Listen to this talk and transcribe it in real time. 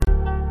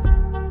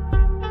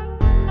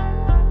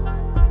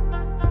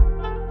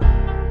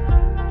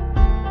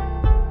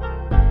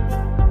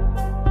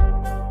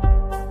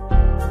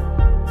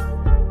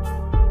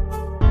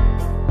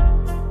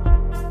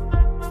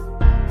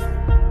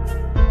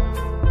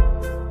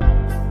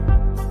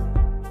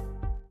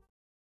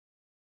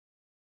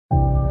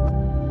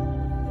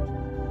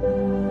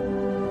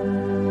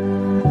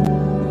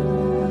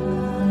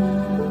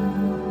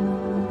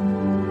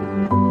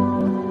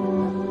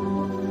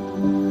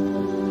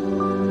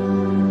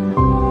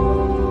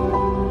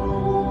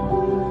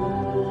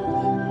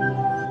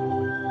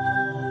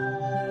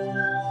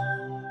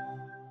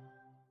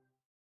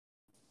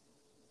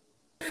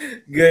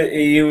Good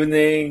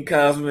evening,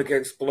 Cosmic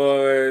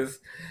Explorers.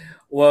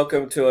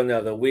 Welcome to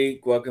another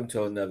week. Welcome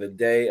to another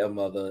day.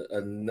 Blah,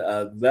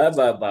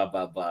 blah, blah,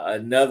 blah, blah.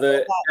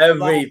 Another Blah, blah,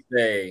 blah.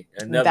 everything.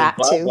 Another That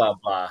blah, too. blah,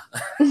 blah.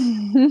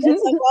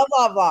 It's a blah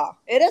blah blah.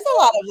 It is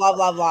a lot of blah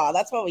blah blah.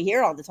 That's what we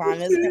hear all the time,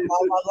 isn't it? Blah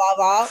blah blah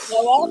blah.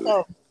 Well,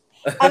 welcome.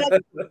 And I'm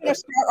going to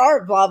start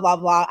our blah blah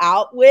blah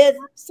out with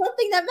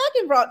something that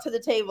Megan brought to the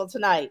table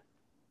tonight.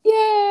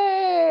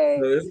 Yay!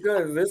 So it's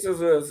good. This is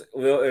what's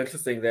real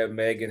interesting that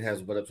Megan has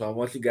brought up. So I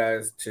want you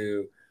guys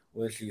to,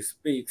 when she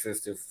speaks,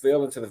 is to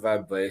feel into the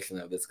vibration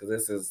of this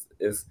because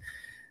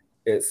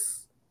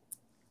it's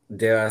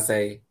dare I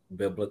say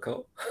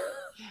biblical.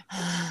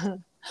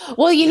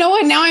 Well, you know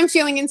what? Now I'm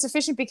feeling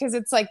insufficient because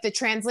it's like the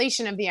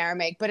translation of the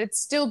Aramaic, but it's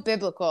still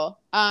biblical.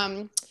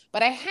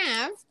 But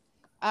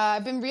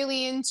I've been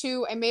really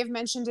into, I may have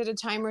mentioned it a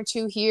time or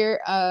two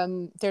here.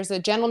 There's a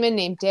gentleman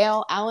named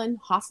Dale Allen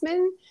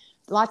Hoffman.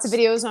 Lots of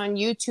videos on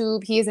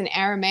YouTube. He is an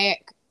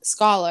Aramaic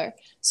scholar.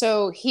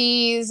 So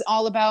he's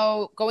all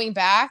about going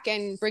back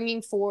and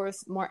bringing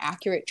forth more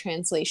accurate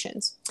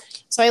translations.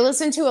 So I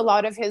listened to a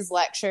lot of his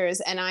lectures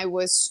and I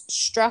was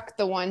struck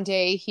the one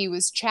day he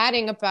was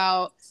chatting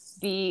about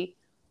the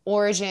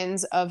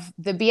origins of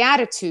the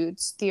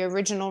Beatitudes, the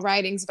original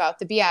writings about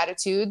the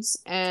Beatitudes.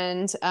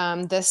 And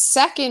the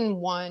second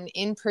one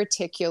in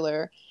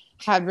particular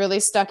had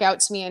really stuck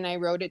out to me and I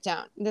wrote it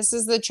down. This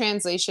is the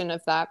translation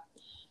of that.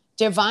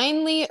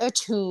 Divinely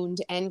attuned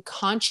and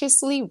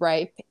consciously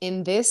ripe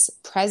in this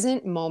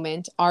present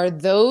moment are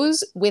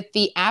those with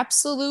the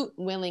absolute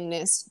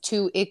willingness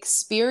to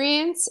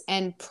experience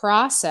and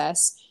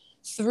process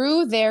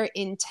through their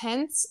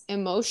intense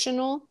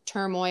emotional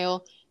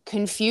turmoil,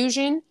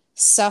 confusion,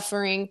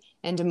 suffering,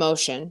 and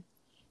emotion.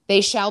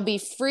 They shall be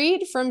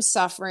freed from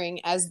suffering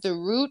as the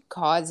root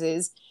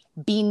causes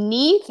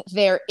beneath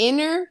their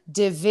inner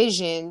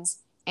divisions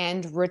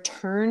and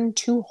return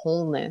to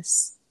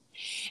wholeness.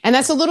 And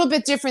that's a little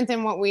bit different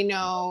than what we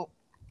know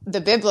the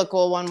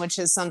biblical one, which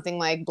is something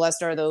like,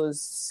 blessed are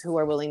those who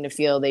are willing to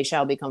feel, they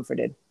shall be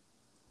comforted.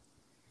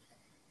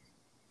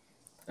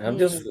 I'm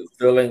just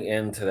filling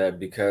into that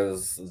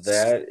because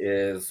that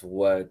is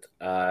what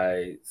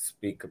I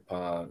speak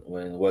upon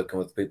when working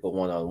with people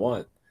one on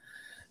one.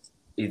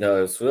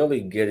 It's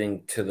really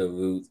getting to the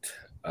root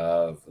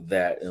of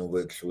that in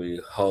which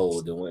we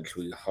hold, in which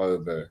we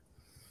harbor.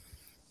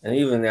 And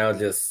even now,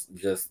 just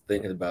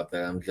thinking about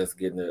that, I'm just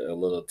getting a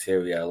little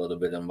teary, a little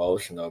bit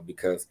emotional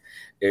because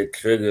it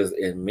triggers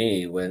in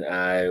me when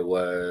I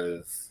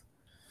was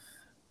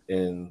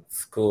in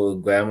school,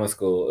 grammar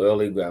school,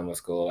 early grammar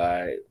school.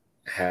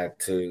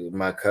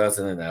 My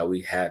cousin and I, we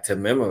had to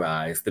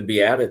memorize the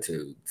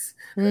Beatitudes.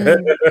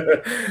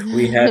 Mm.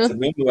 We had to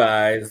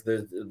memorize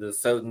the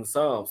certain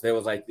Psalms. There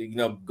was like,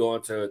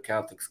 going to a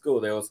Catholic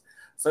school, there was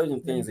certain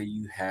things that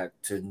you had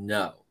to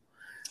know.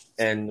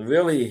 And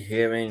really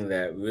hearing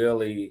that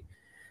really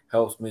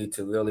helps me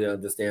to really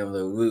understand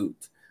the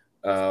root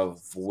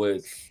of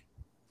which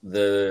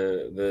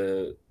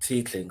the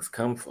teachings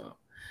come from.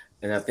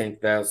 And I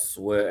think that's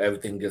where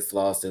everything gets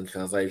lost in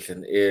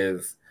translation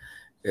is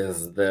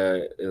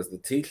the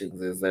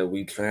teachings, is that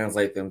we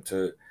translate them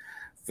to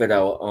fit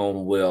our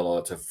own will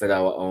or to fit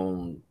our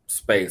own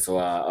space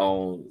or our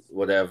own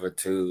whatever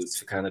to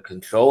kind of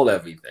control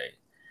everything.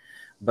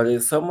 But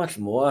it's so much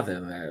more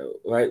than that,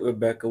 right,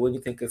 Rebecca? Wouldn't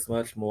you think it's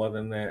much more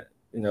than that?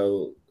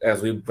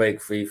 As we break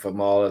free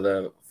from all of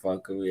the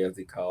funkery, as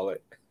you call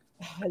it.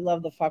 I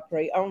love the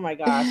fuckery. Oh my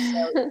gosh.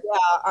 So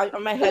yeah,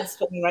 my head's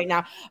spinning right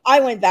now. I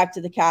went back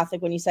to the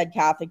Catholic when you said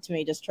Catholic to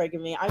me, just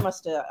triggered me. I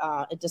must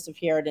have it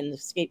disappeared and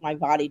escaped my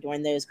body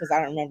during those because I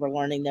don't remember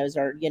learning those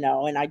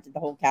and I did the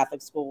whole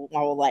Catholic school my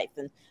whole life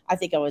and I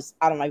think I was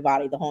out of my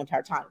body the whole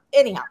entire time.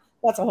 Anyhow,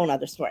 that's a whole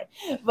nother story.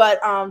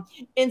 But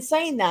in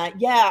saying that,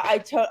 yeah, I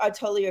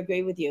totally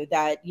agree with you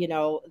that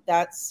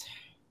that's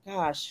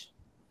gosh,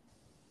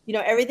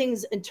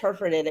 everything's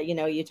interpreted.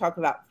 You talk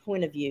about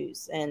point of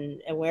views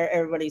and where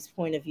everybody's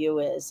point of view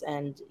is,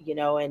 and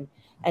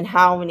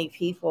how many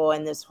people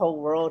in this whole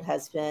world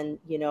has been,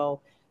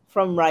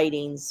 from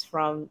writings,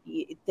 from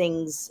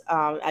things,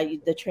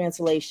 the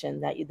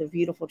translation the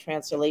beautiful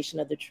translation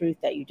of the truth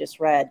that you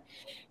just read,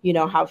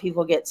 how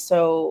people get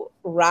so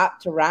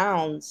wrapped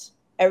around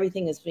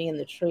everything as being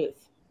the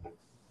truth, but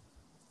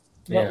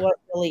Yeah, what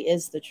really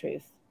is the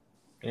truth?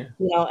 yeah.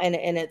 And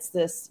it's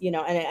this,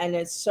 and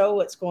it's so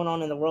what's going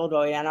on in the world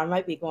right now. And I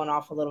might be going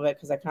off a little bit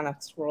because I kind of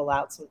scroll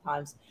out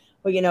sometimes,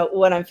 but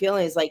what I'm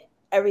feeling is like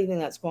everything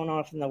that's going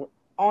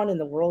on in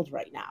the world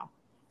right now,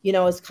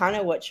 is kind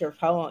of what your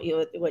poem,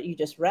 what you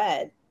just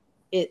read,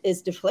 it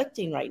is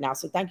deflecting right now.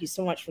 So thank you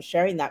so much for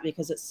sharing that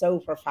because it's so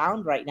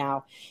profound right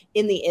now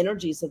in the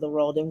energies of the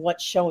world and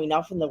what's showing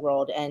up in the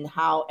world and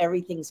how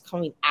everything's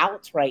coming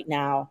out right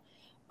now,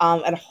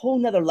 at a whole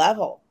nother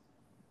level.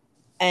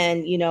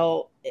 And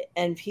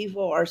and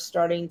people are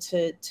starting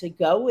to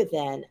go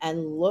within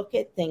and look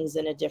at things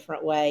in a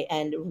different way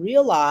and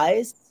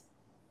realize,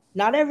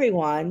 not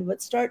everyone,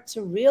 but start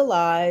to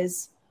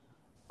realize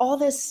all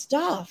this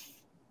stuff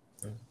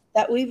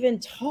that we've been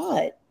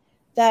taught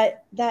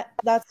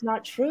that's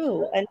not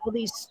true, and all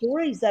these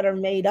stories that are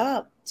made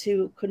up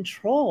to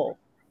control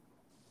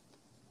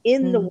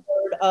in the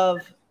word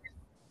of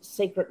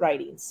sacred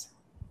writings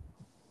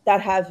that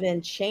have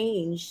been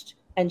changed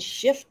and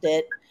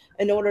shifted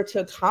in order to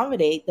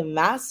accommodate the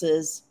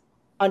masses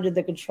under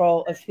the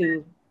control of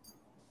who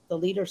the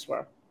leaders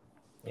were.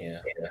 Yeah.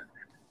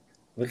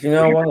 But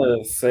I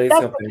want to say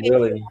something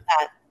really.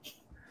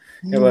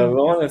 Yeah, but I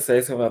want to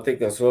say something I think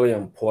that's really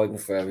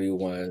important for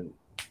everyone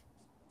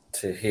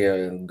to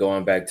hear. And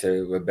going back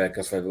to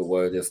Rebecca's favorite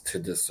word is to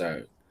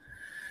discern.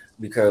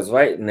 Because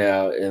right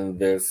now, in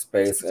this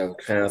space of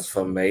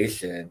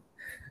transformation,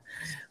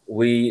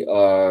 we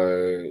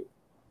are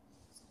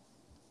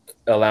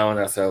allowing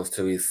ourselves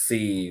to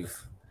receive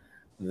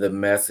the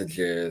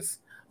messages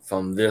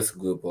from this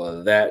group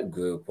or that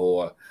group,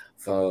 or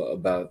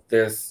about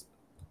this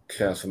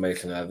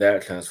transformation or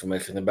that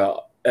transformation,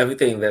 about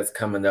everything that's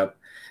coming up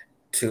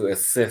to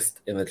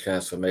assist in the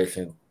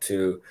transformation,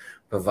 to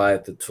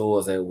provide the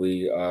tools that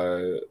we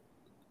are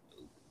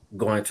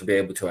going to be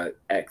able to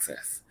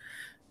access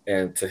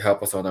and to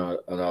help us on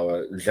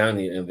our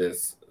journey in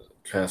this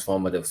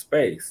transformative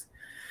space.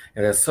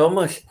 And there's so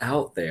much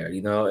out there,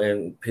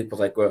 and people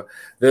like, well,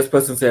 this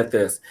person said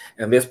this,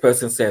 and this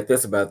person said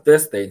this about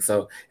this thing.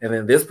 So, and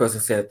then this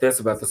person said this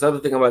about this other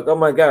thing. I'm like, oh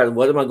my God,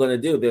 what am I going to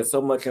do? There's so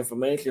much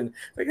information.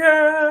 Like,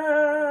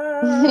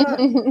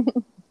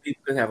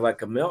 people can have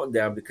like a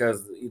meltdown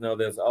because,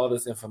 there's all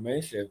this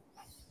information.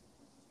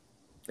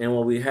 And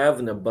when we have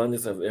an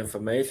abundance of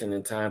information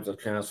in times of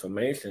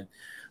transformation,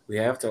 we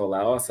have to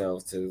allow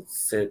ourselves to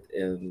sit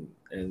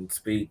and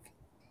speak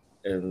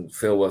and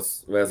feel what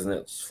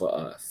resonates for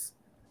us.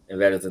 And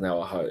that is in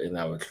our heart, in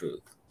our truth.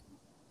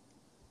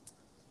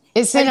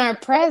 It's in our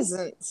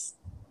presence,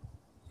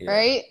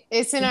 right?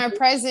 It's in our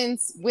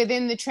presence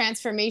within the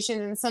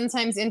transformation. And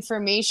sometimes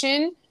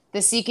information,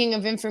 the seeking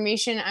of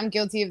information, I'm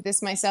guilty of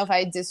this myself.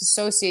 I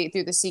disassociate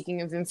through the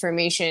seeking of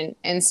information.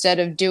 Instead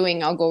of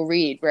doing, I'll go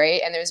read,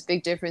 right? And there's a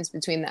big difference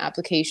between the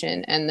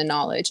application and the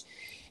knowledge.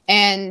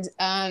 And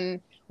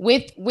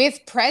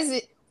with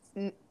present,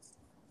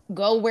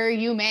 go where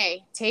you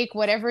may, take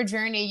whatever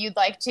journey you'd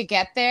like to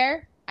get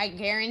there. I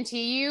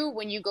guarantee you,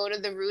 when you go to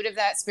the root of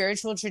that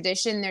spiritual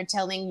tradition, they're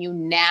telling you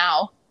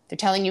now. They're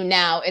telling you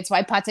now. It's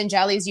why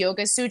Patanjali's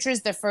Yoga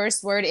Sutras, the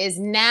first word is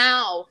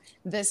now.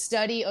 The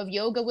study of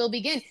yoga will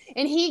begin.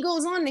 And he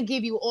goes on to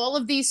give you all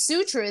of these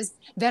sutras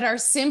that are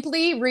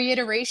simply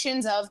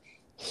reiterations of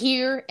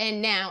here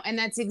and now. And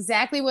that's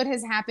exactly what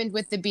has happened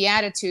with the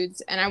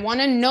Beatitudes. And I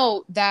want to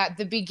note that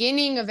the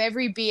beginning of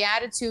every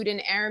Beatitude in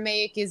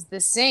Aramaic is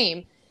the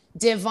same.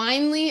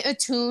 Divinely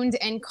attuned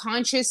and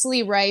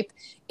consciously ripe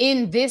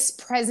in this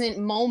present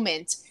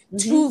moment.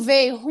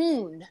 Tuve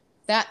hun.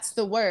 That's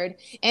the word.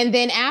 And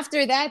then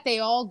after that, they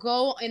all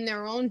go in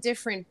their own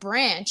different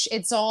branch.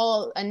 It's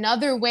all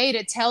another way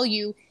to tell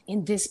you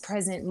in this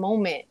present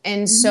moment.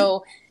 And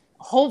so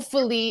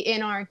hopefully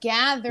in our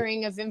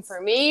gathering of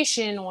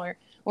information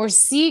or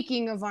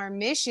seeking of our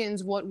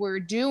missions, what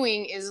we're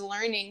doing is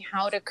learning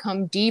how to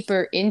come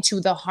deeper into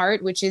the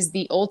heart, which is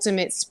the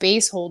ultimate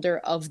space holder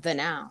of the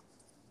now.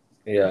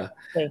 Yeah.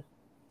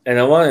 And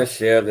I want to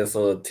share this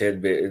little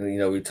tidbit.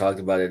 And, we talked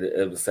about it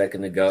a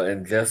second ago.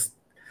 And just,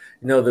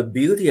 the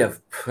beauty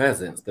of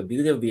presence, the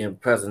beauty of being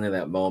present in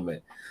that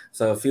moment.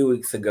 So a few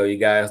weeks ago, you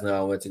guys know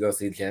I went to go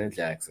see Janet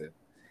Jackson.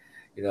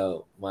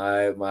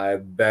 My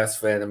best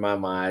friend in my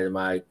mind,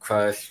 my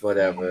crush,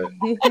 whatever.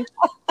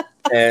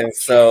 And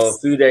so a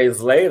few days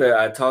later,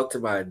 I talked to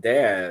my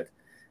dad.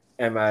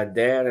 And my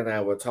dad and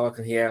I were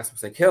talking. He asked me,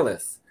 say,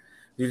 Killis,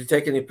 did you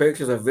take any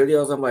pictures or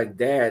videos? I'm like,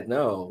 Dad,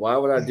 no. Why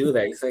would I do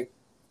that? He's like,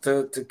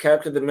 to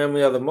capture the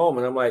memory of the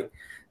moment. I'm like,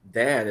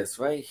 Dad, it's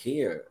right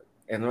here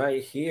and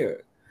right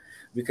here.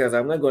 Because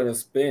I'm not going to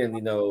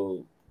spend,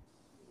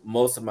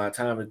 most of my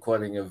time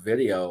recording a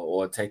video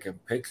or taking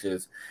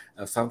pictures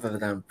of something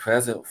that I'm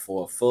present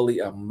for, fully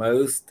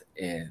immersed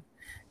in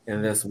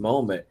this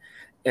moment.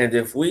 And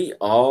if we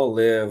all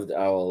lived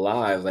our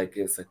lives like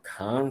it's a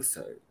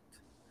concert,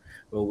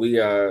 where we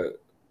are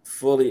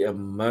fully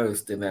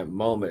immersed in that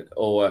moment,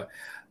 or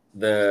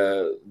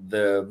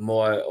the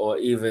more, or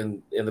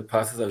even in the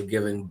process of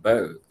giving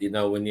birth,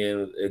 when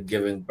you're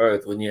giving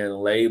birth, when you're in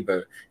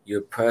labor,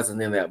 you're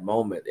present in that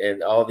moment,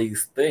 and all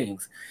these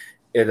things,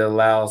 it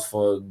allows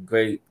for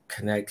great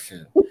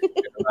connection.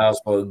 It allows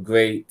for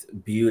great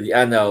beauty.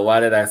 I know. Why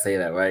did I say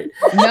that? Right?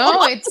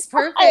 No, it's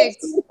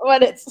perfect.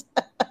 What it's.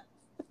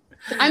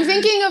 I'm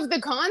thinking of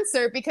the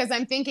concert because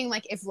I'm thinking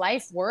like if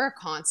life were a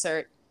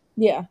concert.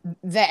 Yeah.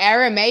 The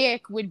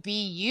Aramaic would be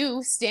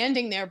you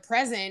standing there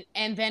present,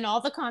 and then all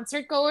the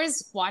concert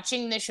goers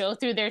watching the show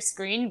through their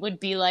screen would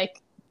be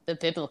like the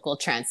biblical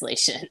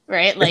translation,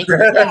 right? Like,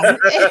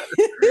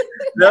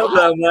 no,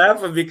 but I'm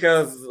laughing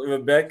because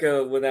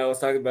Rebecca, when I was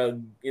talking about,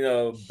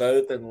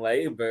 birth and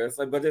labor, it's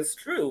like, but it's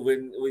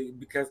true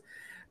because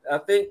I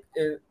think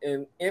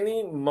in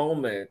any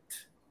moment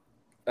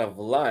of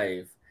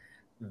life,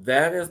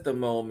 that is the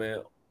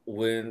moment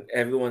when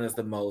everyone is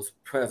the most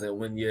present,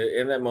 when you're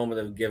in that moment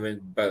of giving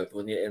birth,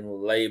 when you're in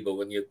labor,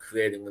 when you're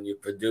creating, when you're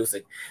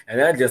producing, and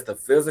not just the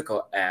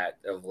physical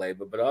act of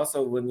labor, but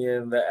also when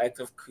you're in the act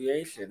of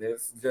creation.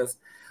 It's just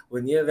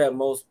when you're that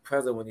most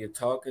present, when you're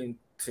talking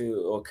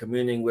to or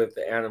communing with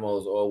the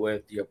animals or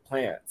with your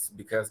plants,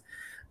 because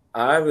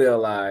I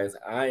realize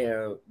I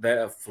am that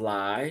a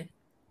fly,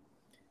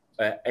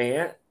 an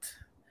ant,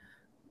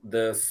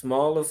 the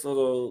smallest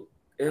little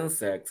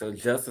insects are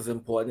just as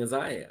important as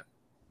I am.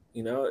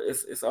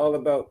 It's all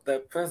about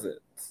that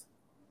presence.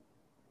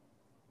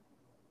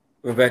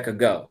 Rebecca,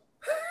 go.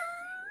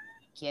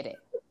 Get it.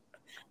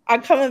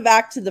 I'm coming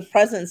back to the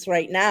presence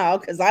right now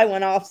because I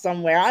went off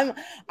somewhere.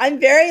 I'm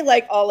very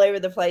like all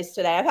over the place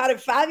today. I've had a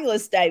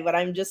fabulous day, but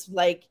I'm just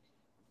like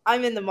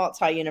I'm in the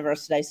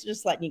multi-universe today, so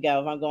just letting you go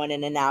if I'm going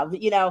in and out.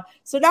 But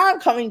so now I'm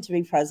coming to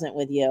be present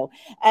with you,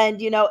 and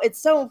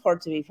it's so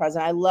important to be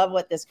present. I love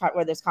where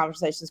this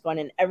conversation is going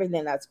and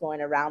everything that's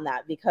going around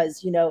that because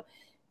the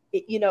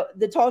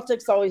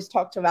Toltecs always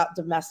talked about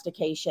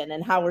domestication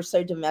and how we're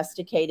so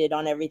domesticated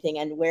on everything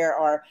and where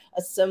our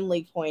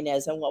assembly point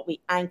is and what we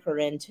anchor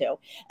into.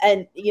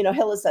 And,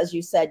 Hillis, as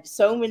you said,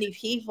 so many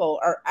people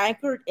are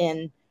anchored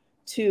in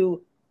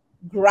to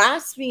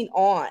grasping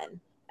on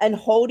and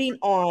holding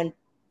on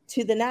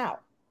to the now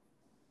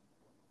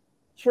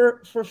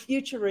for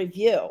future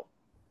review.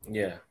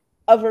 Yeah.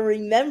 Of a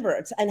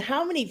remembrance. And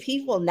how many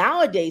people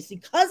nowadays,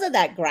 because of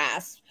that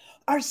grasp,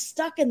 are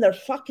stuck in their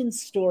fucking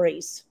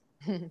stories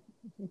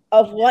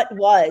of what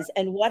was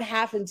and what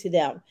happened to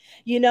them,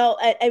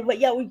 but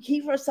yeah, we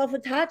keep ourselves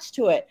attached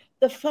to it.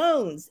 The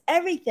phones,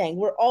 everything.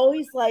 We're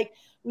always like,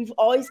 we've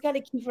always got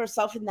to keep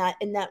ourselves in that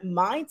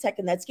mindset,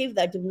 and that's gave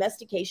that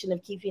domestication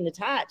of keeping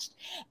attached.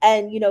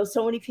 And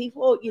so many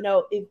people,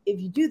 if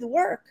you do the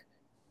work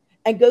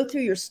and go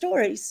through your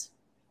stories,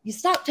 you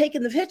stop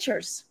taking the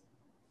pictures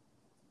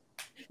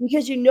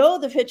because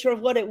the picture of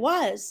what it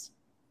was.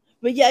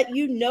 But yet,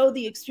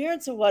 the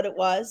experience of what it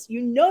was.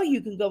 You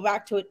can go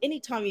back to it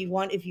anytime you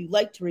want if you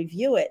like to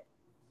review it.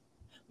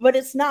 But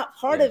it's not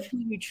part of who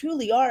you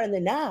truly are in the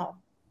now.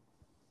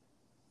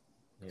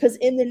 Because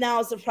in the now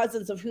is the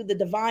presence of who the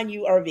divine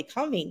you are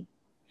becoming.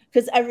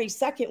 Because every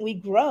second we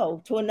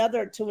grow to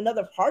another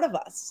part of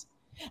us.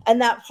 And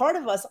that part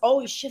of us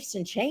always shifts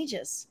and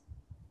changes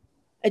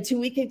until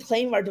we can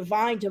claim our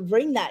divine to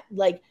bring that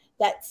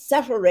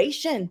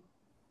separation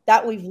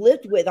that we've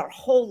lived with our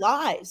whole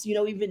lives.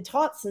 We've been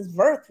taught since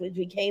birth when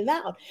we came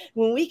out.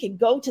 When we can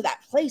go to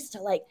that place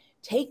to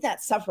take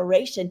that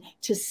separation,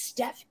 to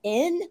step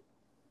in,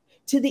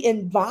 to the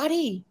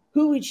embody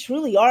who we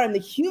truly are and the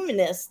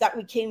humanness that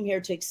we came here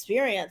to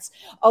experience,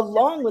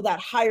 along with that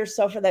higher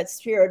self or that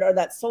spirit or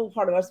that soul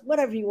part of us,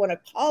 whatever you want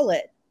to call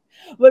it.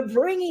 But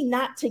bringing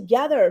that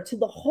together to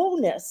the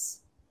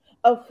wholeness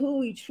of who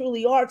we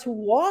truly are, to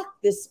walk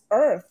this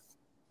earth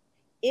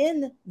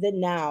in the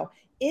now,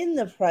 in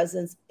the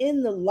presence,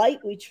 in the light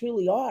we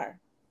truly are.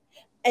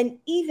 And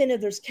even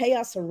if there's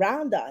chaos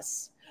around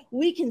us,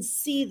 we can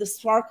see the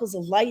sparkles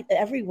of light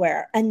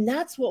everywhere. And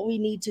that's what we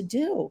need to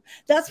do.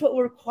 That's what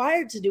we're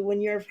required to do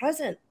when you're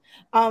present.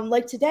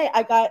 Like today,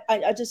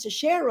 I just to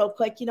share real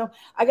quick,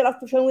 I got off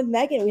the phone with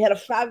Megan. We had a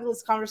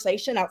fabulous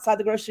conversation outside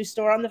the grocery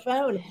store on the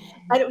phone.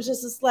 And it was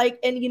just this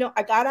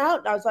I got out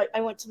and I was like, I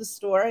went to the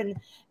store and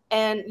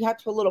you have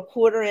to put a little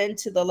quarter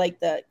into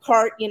the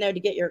cart, to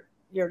get your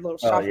little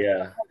shop. Oh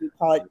yeah. You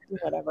call it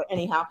whatever.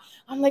 Anyhow,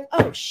 I'm like,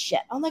 oh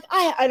shit. I'm like,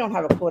 I don't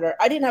have a quarter.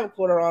 I didn't have a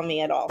quarter on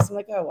me at all. So I'm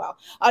like, oh well,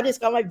 I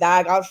just got my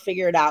bag. I'll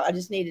figure it out. I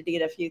just needed to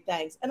get a few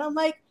things. And I'm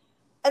like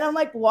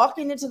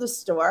walking into the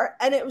store,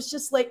 and it was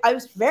just I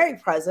was very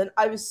present.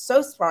 I was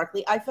so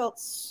sparkly. I felt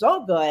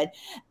so good,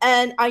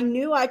 and I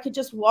knew I could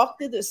just walk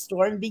through the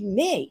store and be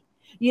me.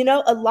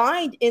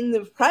 Aligned in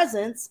the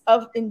presence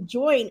of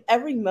enjoying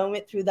every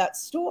moment through that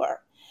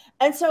store.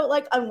 And so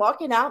I'm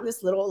walking out and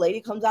this little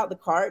lady comes out the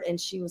cart and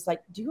she was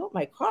like, do you want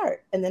my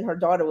cart? And then her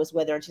daughter was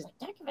with her and she's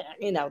like,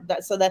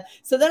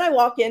 so then I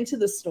walk into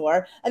the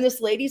store and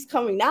this lady's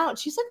coming out and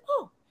she's like,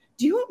 oh,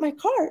 do you want my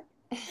cart?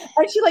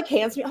 And she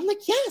hands me. I'm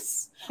like,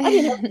 yes. I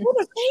didn't have a quarter.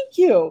 Thank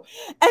you.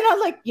 And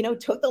I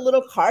took the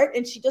little cart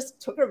and she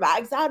just took her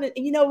bags out. And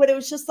but it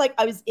was just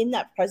I was in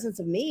that presence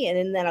of me and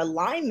in that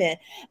alignment.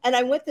 And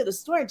I went to the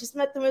store and just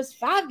met the most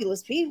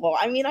fabulous people.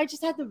 I mean, I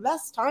just had the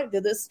best time to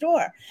the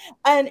store.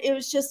 And it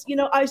was just,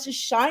 I was just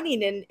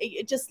shining and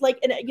it just I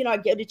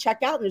get to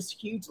check out and there's a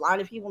huge line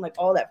of people and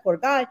oh, that poor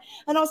guy.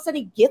 And all of a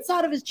sudden he gets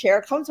out of his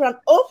chair, comes around,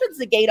 opens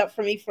the gate up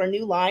for me for a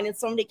new line. And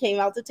somebody came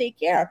out to take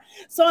care.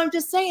 So I'm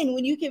just saying,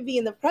 when you can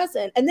be in the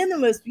present. And then the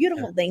most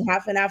beautiful thing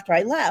happened after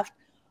I left.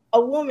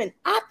 A woman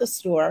at the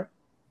store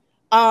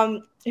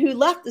who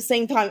left the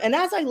same time. And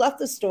as I left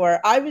the store,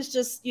 I was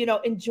just,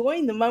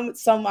 enjoying the moment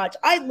so much.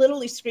 I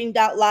literally screamed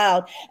out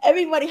loud,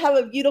 everybody have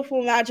a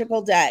beautiful,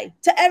 magical day,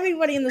 to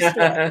everybody in the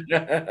store.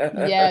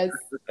 Yes.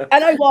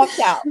 And I walked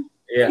out,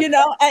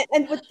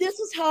 but this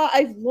is how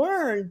I've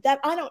learned that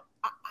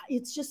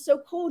it's just so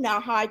cool now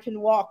how I can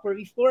walk where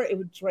before it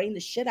would drain the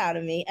shit out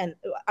of me. And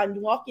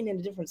I'm walking in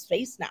a different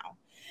space now.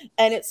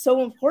 And it's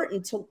so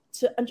important to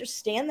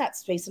understand that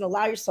space and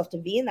allow yourself to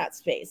be in that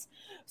space.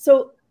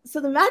 So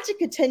the magic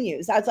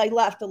continues. As I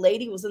left, the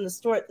lady was in the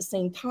store at the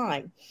same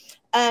time.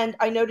 And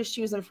I noticed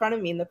she was in front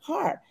of me in the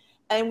car.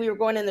 And we were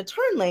going in the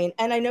turn lane.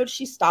 And I noticed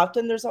she stopped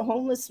and there's a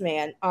homeless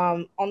man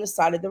on the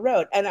side of the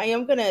road. And I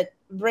am going to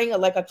bring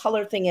a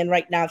color thing in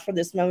right now for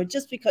this moment,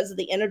 just because of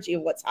the energy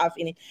of what's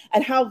happening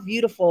and how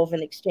beautiful of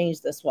an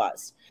exchange this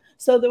was.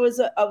 So there was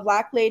a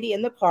black lady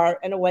in the car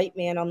and a white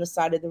man on the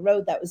side of the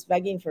road that was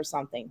begging for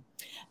something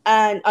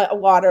and a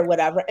water,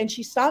 whatever. And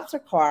she stops her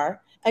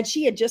car and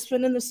she had just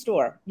been in the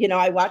store. You know,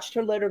 I watched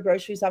her load her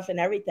groceries up and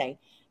everything.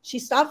 She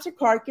stops her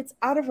car, gets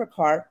out of her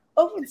car,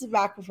 opens the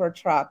back of her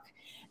truck,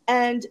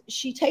 and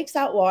she takes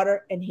out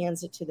water and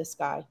hands it to this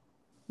guy.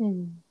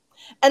 And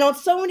on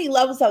so many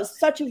levels, that was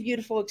such a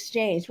beautiful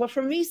exchange. But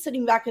for me,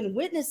 sitting back and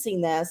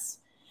witnessing this,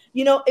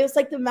 you know, it was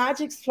like the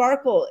magic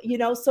sparkle, you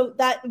know, so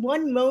that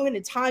one moment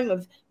in time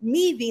of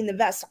me being the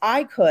best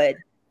I could,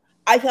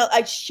 I felt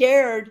I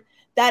shared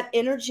that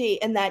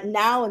energy and that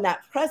now and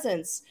that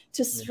presence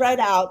to spread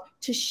out,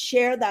 to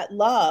share that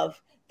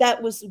love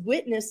that was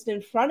witnessed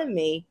in front of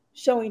me,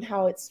 showing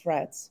how it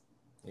spreads.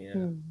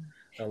 Yeah.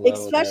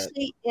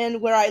 Especially in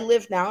where I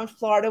live now in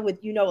Florida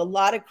with, you know, a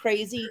lot of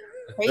crazy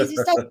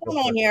stuff going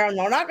on here. And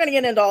we're not going to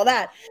get into all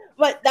that.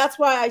 But that's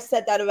why I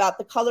said that about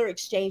the color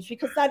exchange,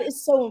 because that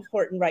is so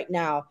important right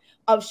now,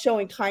 of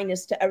showing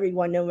kindness to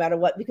everyone, no matter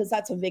what, because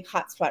that's a big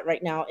hot spot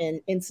right now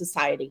in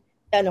society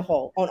and a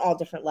whole, on all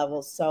different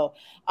levels. So,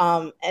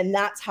 and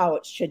that's how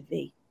it should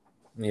be.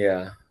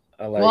 Yeah.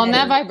 Well, and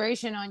that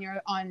vibration on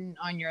your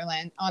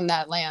land, on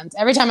that land.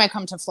 Every time I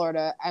come to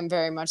Florida, I'm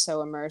very much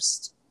so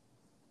immersed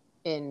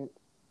in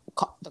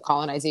the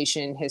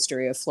colonization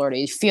history of Florida.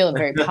 You feel it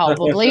very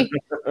palpably,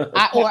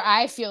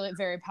 I feel it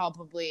very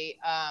palpably.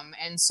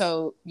 And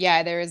so,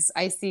 yeah,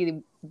 I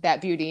see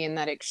that beauty in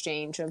that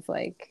exchange of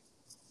like,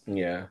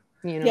 yeah,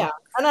 you know. Yeah.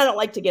 And I don't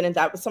like to get into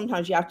that, but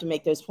sometimes you have to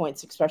make those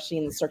points, especially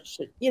in the search,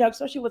 you know,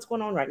 especially what's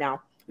going on right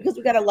now, because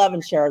we got to love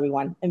and share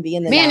everyone and be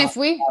in the man. now.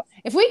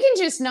 If we can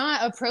just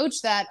not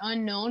approach that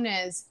unknown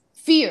as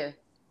fear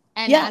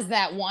and as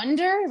that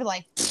wonder,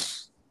 like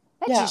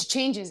that just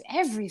changes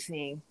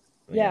everything.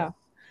 Yeah.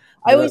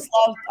 I always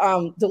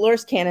loved,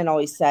 Dolores Cannon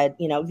always said,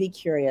 you know, be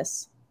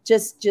curious.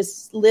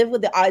 Just live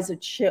with the eyes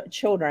of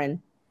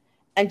children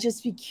and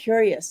just be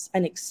curious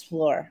and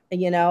explore,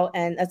 you know,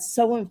 and that's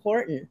so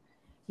important.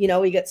 You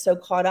know, we get so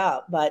caught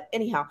up. But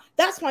anyhow,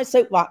 that's my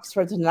soapbox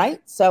for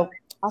tonight. So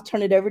I'll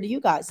turn it over to you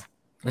guys.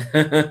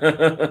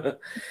 No,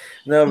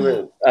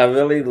 I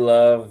really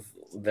love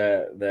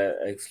that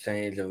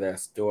exchange of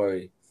that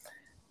story.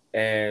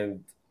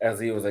 And as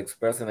he was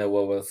expressing it,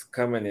 what was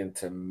coming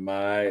into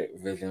my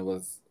vision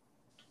was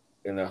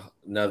in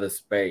another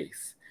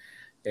space,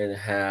 and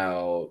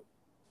how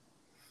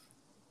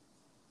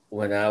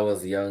when I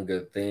was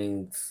younger,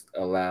 things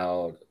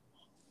allowed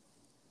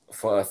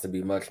for us to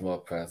be much more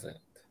present.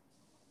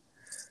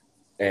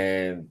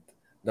 And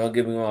don't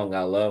get me wrong,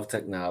 I love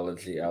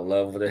technology. I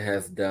love what it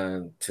has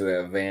done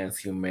to advance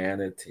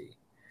humanity.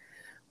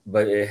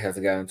 But it has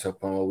gotten to a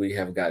point where we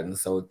have gotten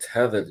so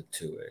tethered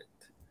to it.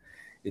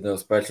 You know,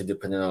 especially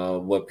depending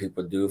on what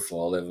people do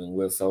for a living.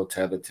 We're so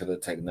tethered to the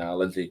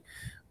technology.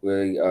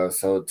 We are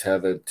so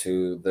tethered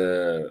to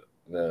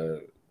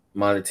the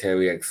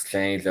monetary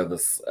exchange of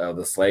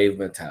the slave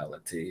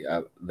mentality.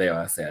 There,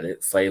 I said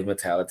it, slave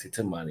mentality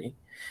to money,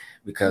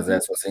 because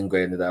that's what's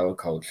ingrained in our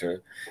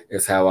culture.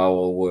 It's how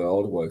our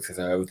world works. It's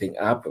how everything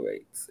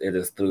operates. It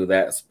is through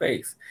that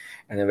space.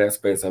 And in that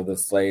space of the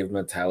slave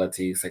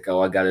mentality, it's like, oh,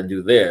 I got to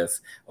do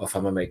this, or if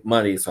I'm going to make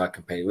money so I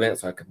can pay rent,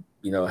 so I can,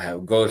 you know,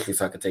 have groceries,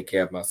 so I can take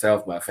care of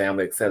myself, my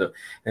family, etc.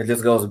 And it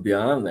just goes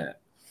beyond that.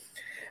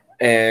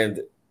 And,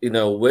 you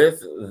know,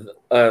 with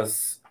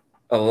us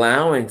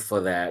allowing for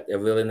that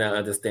and really not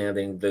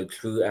understanding the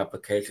true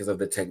applications of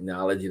the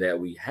technology that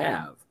we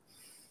have,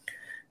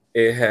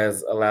 it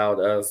has allowed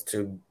us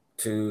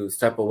to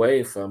step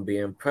away from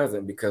being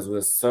present, because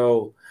we're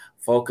so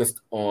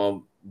focused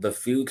on the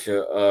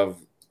future of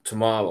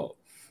tomorrow,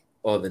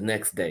 or the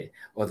next day,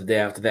 or the day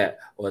after that,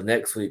 or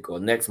next week, or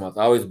next month.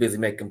 Always busy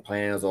making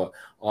plans, or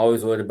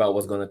always worried about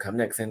what's going to come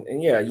next.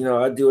 And yeah, you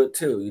know, I do it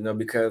too, you know,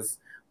 because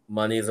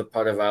money is a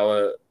part of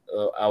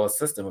our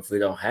system. If we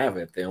don't have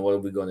it, then what are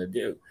we going to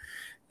do?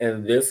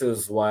 And this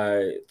is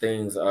why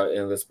things are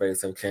in the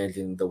space of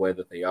changing the way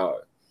that they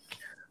are.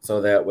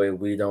 So that way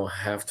we don't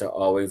have to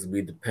always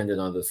be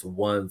dependent on this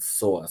one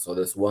source or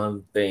this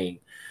one thing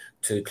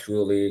to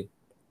truly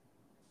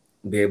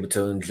be able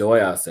to enjoy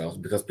ourselves,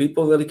 because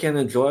people really can't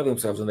enjoy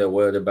themselves when they're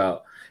worried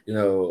about, you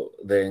know,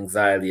 the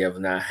anxiety of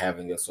not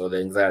having this or the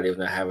anxiety of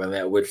not having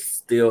that, which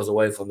steals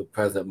away from the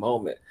present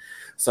moment.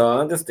 So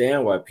I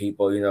understand why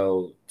people, you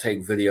know,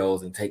 take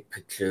videos and take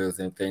pictures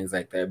and things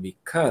like that,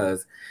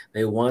 because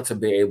they want to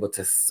be able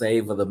to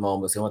savor the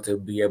moments. They want to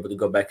be able to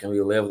go back and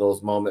relive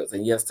those moments.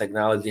 And yes,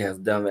 technology has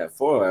done that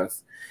for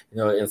us, you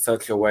know, in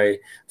such a way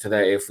to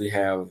that if we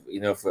have, you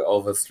know, if we're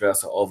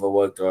overstressed or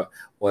overworked,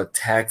 or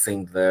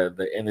taxing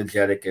the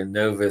energetic and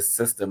nervous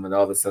system and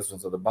all the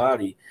systems of the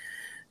body,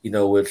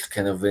 which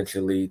can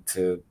eventually lead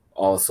to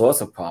all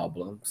sorts of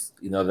problems,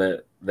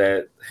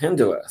 that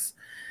hinder us.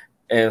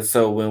 And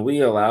so when we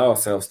allow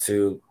ourselves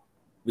to,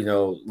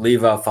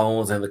 leave our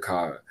phones in the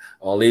car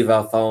or leave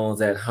our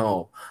phones at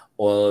home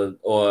or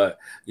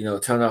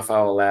turn off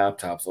our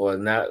laptops or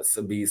not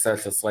be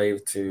such a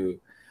slave to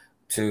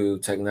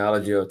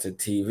technology or to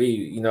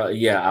TV.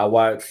 Yeah, I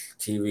watch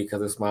TV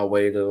because it's my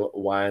way to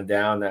wind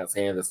down. Not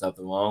saying there's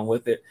nothing wrong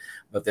with it,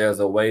 but there's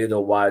a way to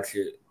watch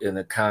it in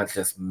a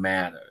conscious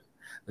manner.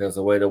 There's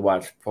a way to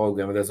watch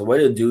programming. It's a way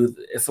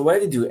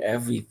to do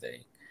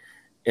everything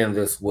in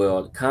this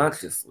world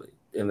consciously,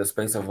 in the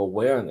space of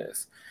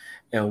awareness.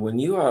 And when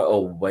you are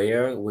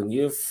aware, when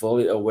you're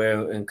fully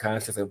aware and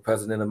conscious and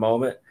present in the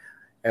moment,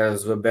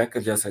 as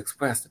Rebecca just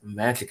expressed,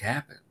 magic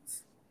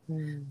happens.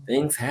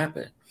 Things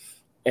happen.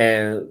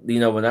 And,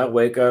 when I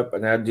wake up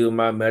and I do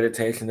my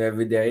meditation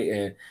every day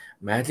and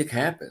magic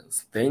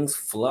happens, things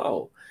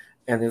flow.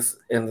 And it's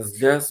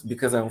just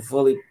because I'm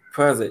fully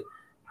present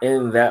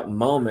in that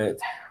moment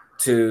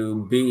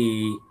to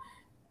be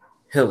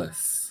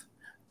Hillis,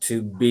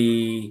 to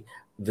be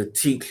the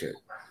teacher,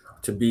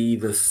 to be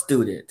the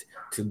student,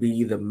 to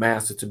be the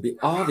master, to be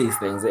all these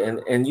things.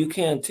 And you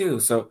can too.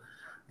 So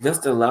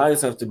just allow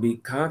yourself to be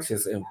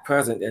conscious and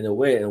present and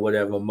aware in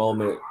whatever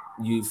moment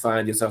you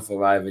find yourself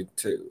arriving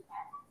to.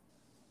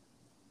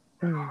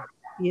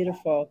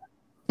 Beautiful.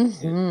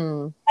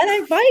 And I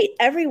invite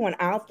everyone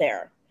out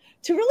there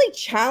to really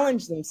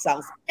challenge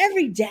themselves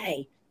every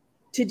day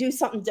to do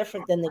something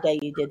different than the day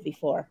you did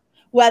before.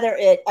 Whether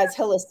it, as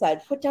Hillis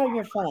said, put down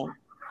your phone,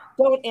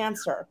 don't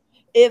answer.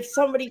 If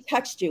somebody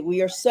texts you,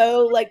 we are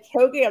so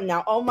programmed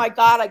now. Oh my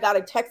God, I got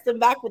to text them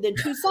back within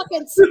 2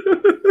 seconds.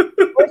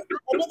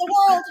 End of the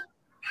world.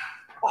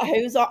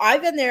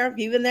 I've been there. Have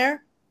you been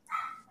there?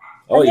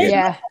 Oh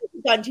yeah.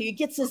 Done to you,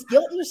 gets this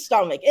guilt in your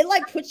stomach. It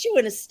puts you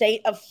in a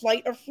state of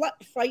flight or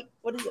fright.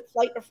 What is it?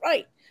 Flight or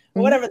fright,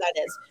 or whatever that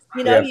is.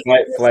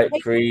 Flight,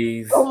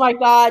 freeze. Oh my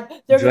God,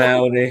 they're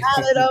drowning.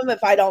 Mad at them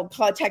if I don't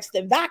text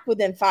them back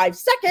within 5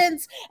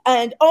 seconds.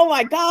 And oh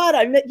my God,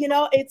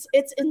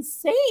 it's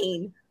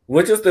insane.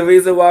 Which is the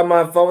reason why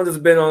my phone has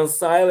been on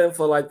silent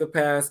for the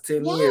past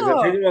 10 years.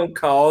 If anyone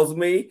calls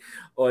me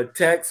or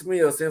texts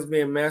me or sends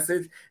me a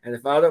message, and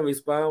if I don't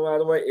respond right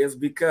away, it's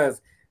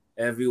because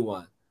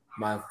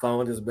my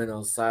phone has been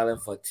on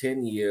silent for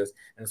 10 years,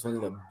 and it's one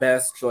of the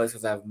best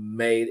choices I've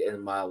made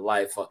in my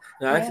life.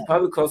 Actually,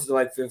 probably closer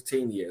to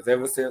 15 years,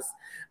 ever since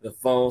the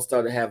phone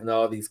started having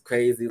all these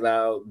crazy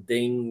loud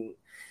ding.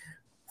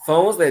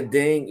 Phones that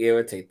ding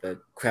irritate the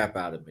crap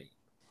out of me.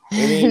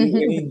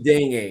 Any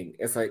dinging,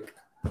 it's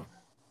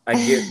I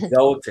get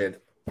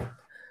jolted.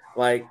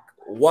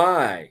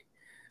 Why?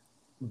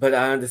 But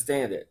I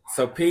understand it.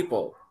 So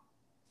people,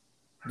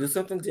 do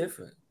something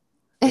different.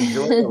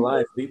 Enjoy your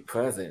life. Be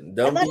present.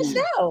 Don't let us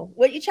know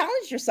what you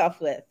challenge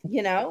yourself with.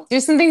 Do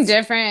something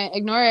different.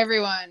 Ignore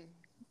everyone.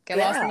 Get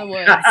lost in the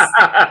woods.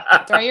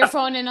 Throw your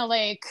phone in a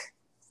lake.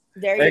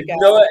 There you go.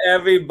 Ignore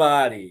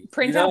everybody.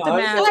 Print out the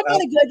map. I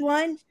got a good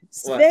one.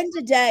 Spend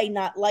a day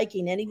not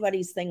liking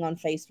anybody's thing on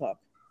Facebook.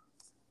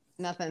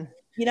 Nothing.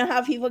 You know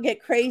how people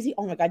get crazy?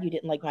 Oh my God, you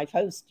didn't like my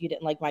post. You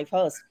didn't like my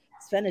post.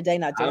 Spend a day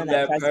not doing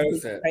that. I'm that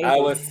person. I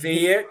will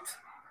see it,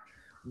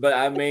 but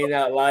I may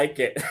not like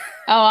it.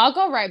 Oh, I'll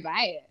go right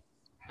by it.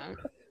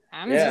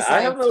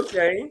 I have no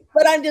shame.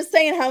 But I'm just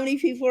saying how many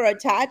people are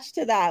attached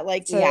to that.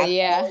 It's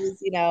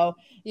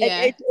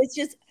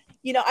just,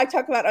 I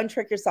talk about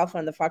untrick yourself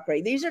on the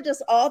fuckery. These are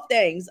just all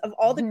things of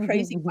all the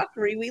crazy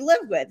fuckery we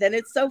live with. And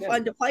it's so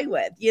fun to play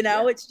with,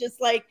 It's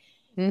just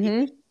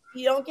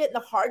you don't get the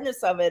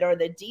hardness of it or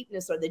the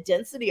deepness or the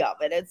density of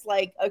it. It's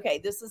okay,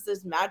 this is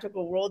this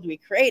magical world we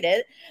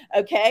created.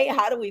 Okay,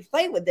 how do we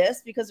play with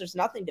this? Because there's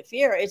nothing to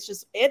fear. It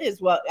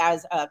is what,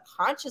 as a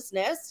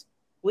consciousness,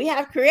 we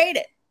have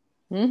created.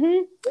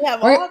 We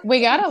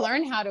got to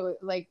learn how to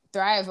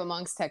thrive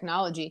amongst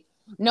technology.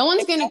 No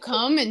one's going to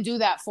come and do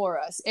that for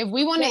us. If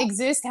we want to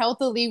exist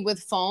healthily with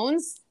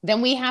phones,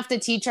 then we have to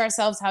teach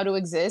ourselves how to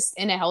exist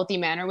in a healthy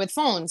manner with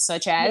phones,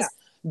 such as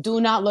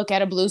do not look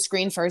at a blue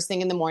screen first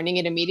thing in the morning.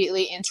 It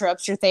immediately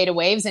interrupts your theta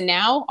waves. And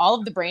now all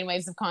of the brain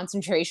waves of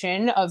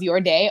concentration of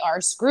your day are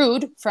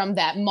screwed from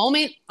that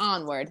moment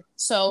onward.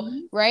 So,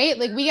 right?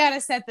 We got to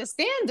set the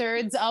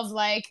standards of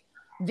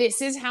this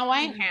is how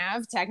I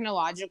have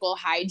technological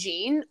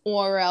hygiene,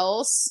 or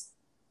else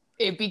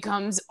it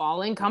becomes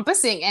all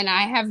encompassing. And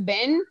I have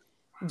been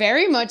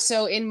very much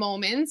so in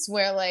moments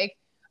where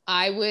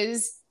I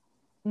was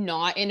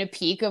not in a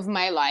peak of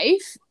my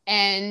life,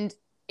 and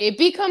it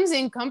becomes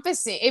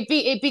encompassing.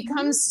 It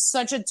becomes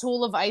such a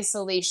tool of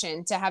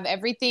isolation to have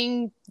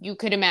everything you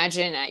could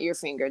imagine at your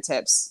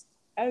fingertips.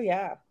 Oh,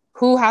 yeah.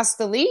 Who has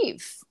to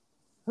leave?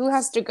 Who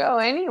has to go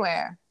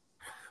anywhere?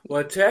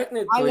 Well,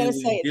 technically,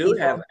 we do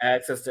have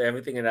access to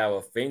everything at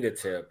our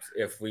fingertips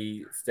if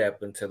we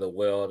step into the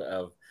world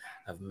of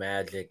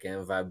magic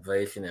and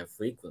vibration and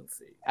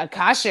frequency.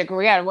 Akashic,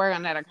 we got to work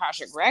on that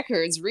Akashic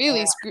records.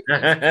 Really,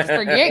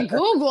 forget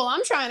Google.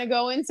 I'm trying to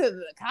go into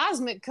the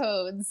cosmic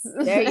codes.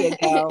 There you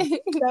go.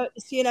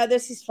 So,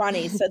 this is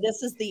funny. So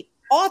this is the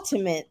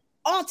ultimate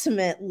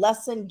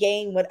lesson,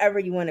 game, whatever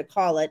you want to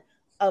call it,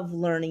 of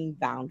learning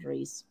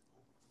boundaries.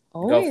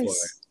 Go for it.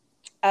 Always.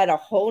 At a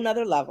whole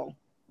nother level.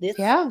 This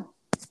Yeah.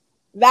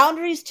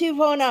 boundaries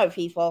 2.0,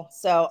 people.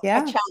 So I Yeah.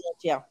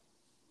 challenge you.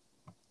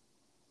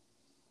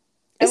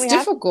 It's we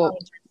have to difficult.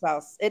 challenge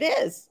ourselves. It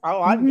is.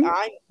 Oh, Mhm.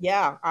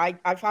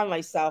 I find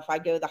myself, I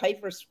go the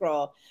hyper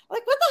scroll. I'm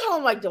like, what the hell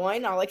am I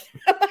doing? I'm like,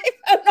 I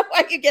don't know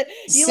why you like,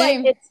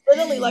 Same. it's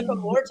literally like a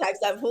vortex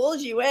that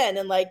pulls you in,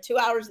 and like 2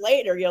 hours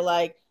later, you're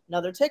like,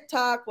 another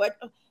TikTok, what?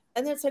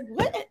 And then it's like,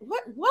 what?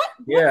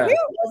 Yeah. Where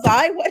was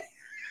I? What?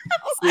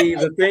 See,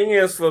 the thing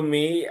is, for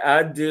me,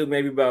 I do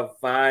maybe about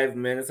 5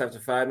 minutes. After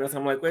 5 minutes,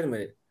 I'm like, wait a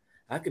minute,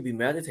 I could be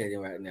meditating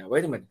right now.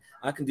 Wait a minute,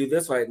 I can do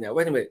this right now.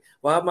 Wait a minute,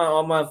 why am I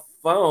on my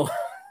phone?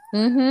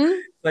 Mm-hmm.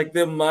 Like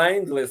the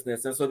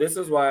mindlessness. And so this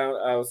is why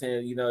I was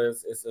saying,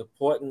 it's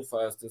important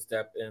for us to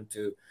step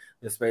into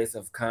the space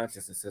of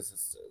consciousness, to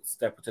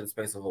step into the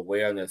space of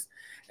awareness.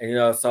 And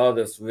I saw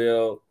this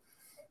real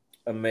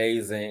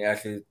amazing,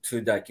 actually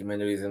 2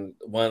 documentaries, and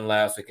one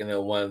last week and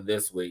then one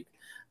this week.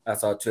 I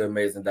saw 2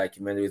 amazing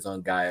documentaries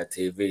on Gaia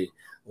TV.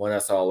 One I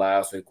saw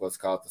last week was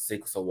called The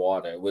Secrets of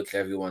Water, which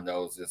everyone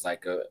knows is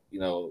like a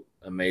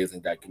amazing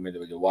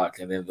documentary to watch.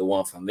 And then the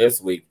one from this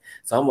week,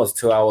 it's almost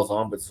 2 hours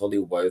long, but it's really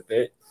worth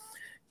it.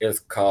 It's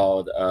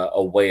called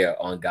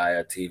Aware on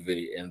Gaia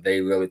TV, and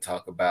they really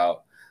talk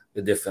about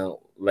the different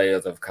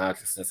layers of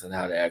consciousness and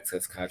how to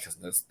access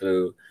consciousness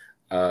through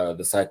the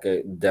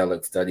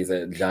psychedelic studies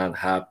at Johns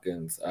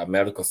Hopkins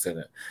Medical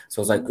Center.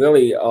 So it's like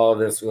really all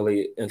this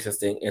really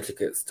interesting,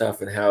 intricate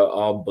stuff, and how it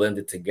all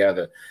blended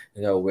together,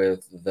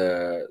 with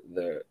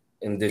the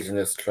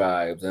indigenous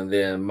tribes and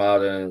then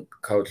modern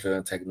culture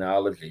and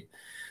technology.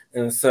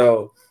 And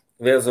so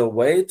there's a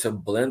way to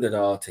blend it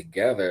all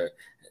together.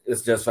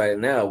 It's just right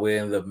now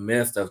we're in the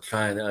midst of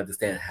trying to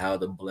understand how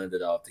to blend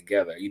it all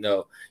together.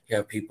 You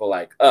have people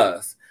like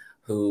us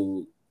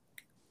who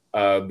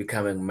are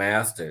becoming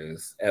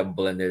masters at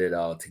blending it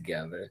all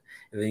together.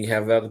 And then you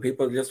have other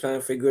people just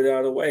trying to figure it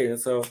out a way. And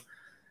so,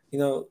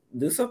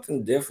 do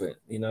something different,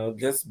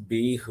 just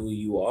be who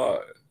you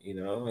are,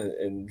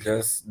 and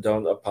just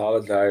don't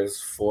apologize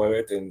for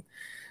it, and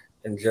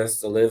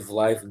just live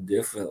life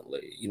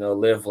differently.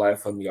 Live life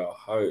from your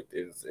heart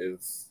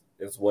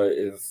is what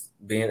is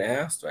being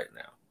asked right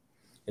now.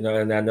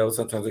 And I know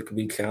sometimes it can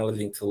be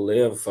challenging to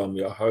live from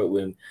your heart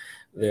when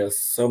there's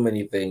so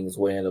many things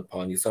weighing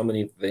upon you, so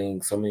many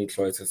things, so many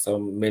choices,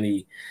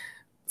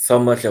 so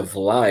much of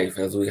life,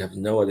 as we have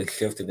known, is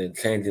shifting and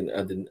changing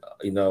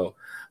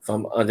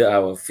from under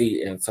our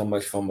feet, and so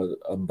much from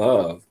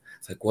above.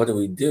 It's like, what do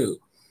we do?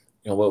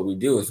 And what we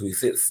do is we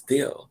sit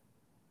still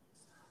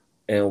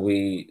and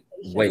we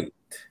wait.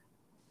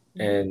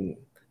 And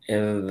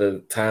in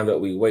the time that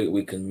we wait,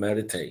 we can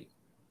meditate.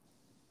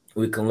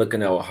 We can look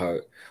in our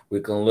heart. We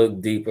can look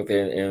deep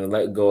within and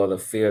let go of the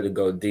fear to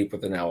go deep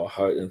within our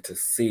heart and to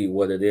see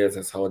what it is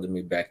that's holding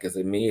me back. Is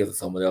it me? Is it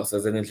someone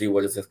else's energy?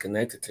 What is this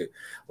connected to?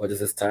 What is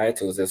this tied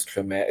to? Is this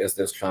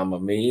trauma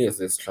me? Is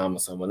this trauma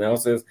someone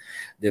else's?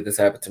 Did this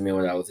happen to me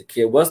when I was a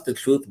kid? What's the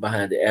truth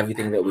behind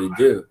everything that we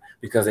do?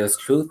 Because there's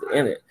truth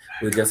in it.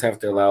 We just have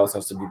to allow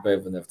ourselves to be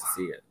brave enough to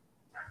see it.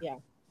 Yeah.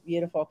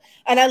 Beautiful.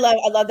 And I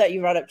love that you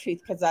brought up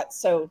truth, because that's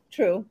so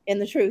true in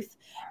the truth.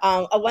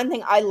 One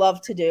thing I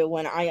love to do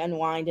when I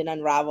unwind and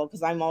unravel,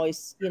 because I'm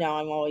always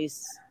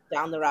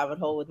down the rabbit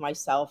hole with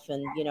myself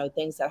and,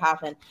 things that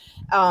happen,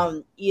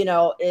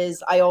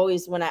 is I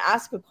always, when I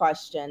ask a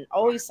question, I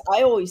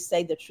always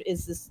say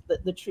is this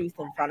the truth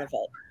in front of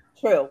it?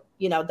 True,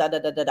 da da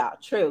da da da,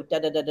 true, da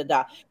da da da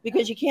da,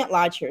 because you can't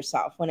lie to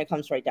yourself when it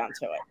comes right down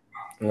to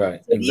it.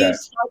 Right. So exactly. you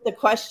start the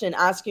question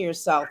asking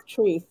yourself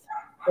truth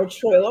or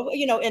true,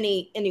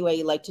 any way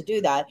you like to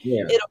do that.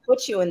 Yeah. It'll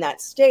put you in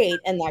that state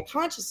and that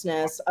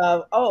consciousness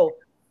of, oh,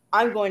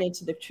 I'm going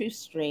into the truth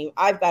stream.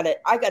 I got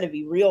to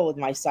be real with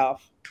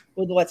myself,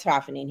 with what's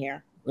happening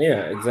here.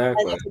 Yeah,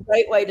 exactly. And it's a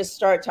great way to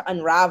start to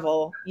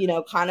unravel,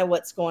 kind of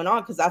what's going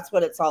on, because that's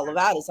what it's all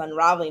about, is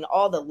unraveling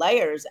all the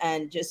layers.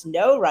 And just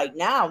know right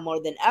now,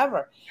 more than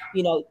ever,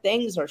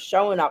 things are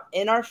showing up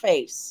in our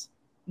face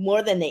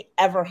more than they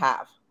ever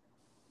have.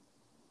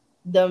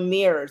 The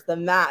mirrors, the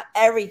mat,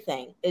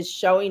 everything is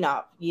showing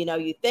up.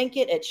 You think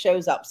it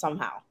shows up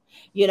somehow.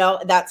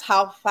 That's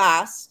how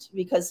fast,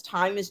 because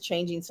time is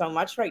changing so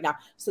much right now.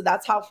 So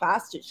that's how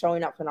fast it's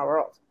showing up in our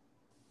world.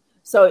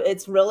 So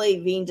it's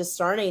really being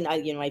discerning,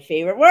 my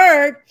favorite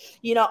word,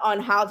 on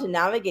how to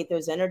navigate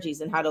those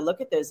energies and how to look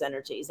at those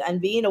energies,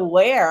 and being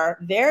aware,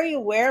 very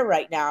aware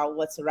right now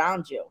what's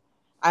around you.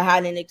 I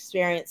had an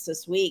experience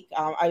this week.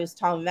 I was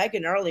telling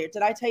Megan earlier.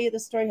 Did I tell you the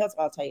story?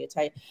 I'll tell you.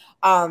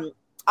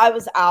 I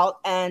was out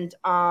and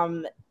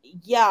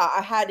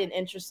I had an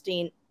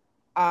interesting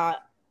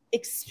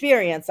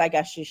experience, I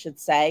guess you should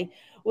say,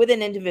 with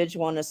an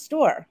individual in a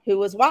store who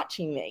was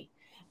watching me.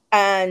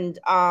 And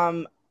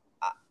I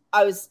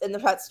was in the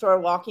pet store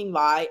walking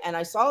by, and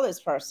I saw this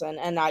person,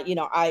 and I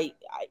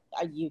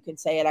you could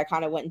say it, I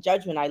kind of went in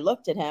judgment. I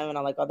looked at him and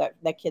I'm like, oh,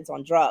 that kid's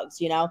on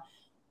drugs,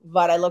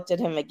 but I looked at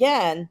him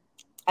again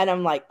and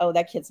I'm like, oh,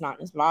 that kid's not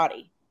in his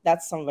body.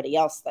 that's somebody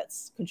else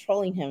that's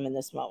controlling him in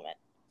this moment.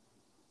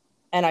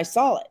 And I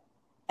saw it,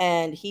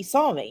 and he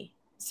saw me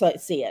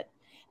see it.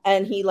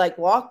 And he like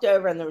walked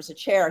over, and there was a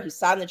chair. He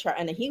sat in the chair,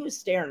 and he was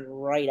staring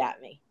right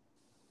at me.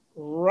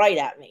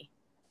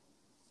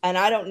 And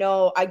I don't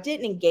know, I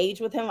didn't engage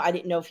with him. I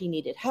didn't know if he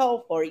needed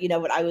help or,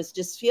 but I was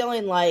just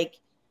feeling like,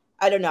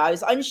 I don't know. I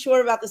was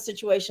unsure about the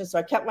situation. So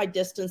I kept my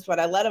distance, but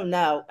I let him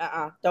know,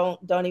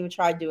 don't even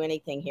try to do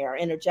anything here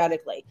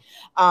energetically.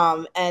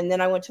 And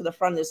then I went to the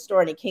front of the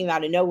store, and he came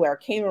out of nowhere,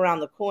 came around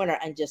the corner,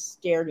 and just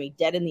stared me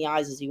dead in the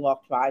eyes as he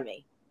walked by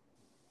me.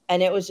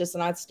 And it was just,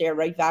 and I'd stare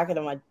right back at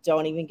him. I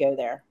don't even go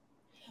there.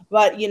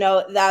 But,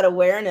 that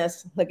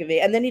awareness, look at me.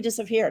 And then he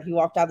disappeared. He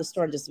walked out of the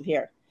store and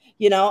disappeared.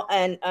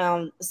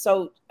 And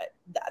so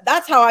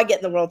that's how I get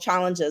in the world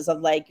challenges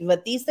of like,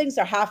 but these things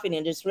are happening,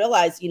 and just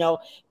realize,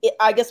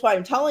 I guess why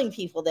I'm telling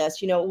people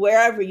this,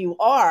 wherever you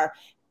are,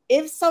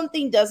 if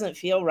something doesn't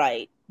feel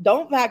right,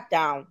 don't back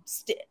down.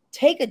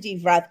 Take a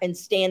deep breath and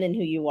stand in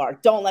who you are.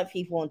 Don't let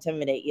people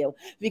intimidate you,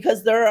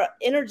 because there are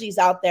energies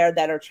out there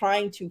that are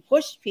trying to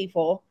push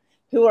people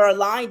who are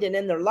aligned and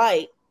in their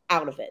light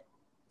out of it.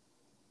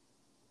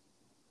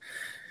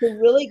 To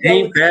really go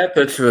Ain't that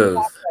the truth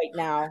right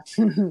now.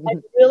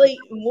 And really,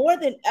 more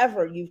than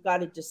ever, you've got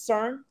to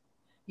discern.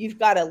 You've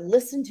got to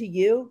listen to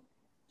you,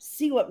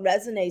 see what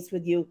resonates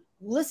with you,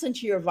 listen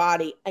to your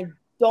body, and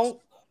don't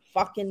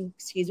fucking,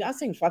 excuse me, I'm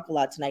saying fuck a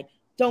lot tonight.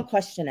 Don't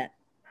question it.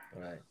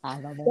 right?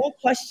 Don't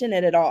question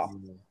it at all.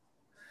 Mm.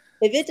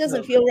 If it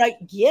doesn't feel right,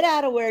 get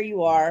out of where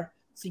you are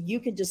so you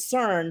can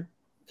discern,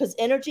 because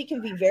energy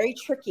can be very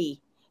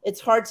tricky. It's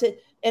hard to,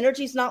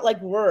 energy's not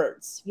like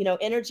words.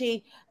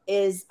 Energy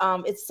is,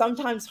 it's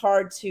sometimes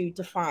hard to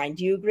define.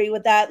 Do you agree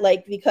with that?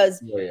 Like,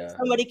 because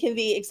somebody can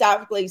be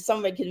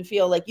somebody can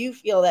feel like you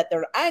feel that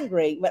they're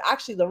angry, but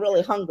actually they're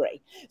really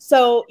hungry.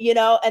 So,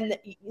 and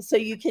so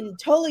you can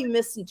totally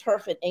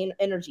misinterpret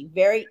energy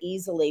very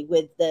easily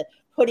with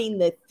putting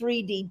the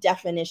 3D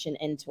definition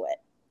into it.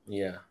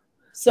 Yeah.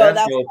 So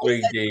that's so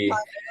 3D.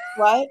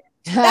 What?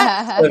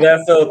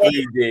 That's so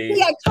 3D.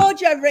 See, I told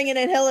you I'm bringing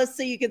in Hillis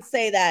so you could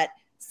say that.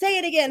 Say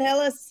it again,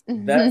 Hillis.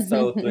 That's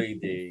so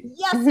 3D.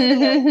 Yes,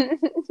 it is.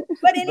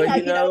 But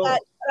anyhow,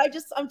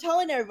 I'm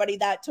telling everybody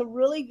that to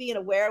really be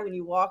aware when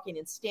you're walking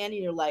and standing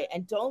in your light,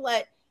 and don't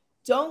let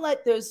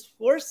those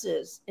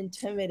forces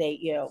intimidate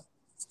you,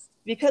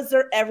 because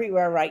they're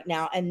everywhere right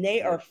now, and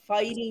they are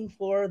fighting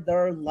for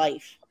their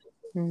life.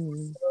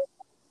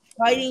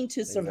 Fighting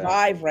to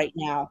survive right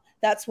now.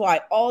 That's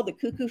why all the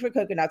Cuckoo for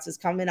Coconuts is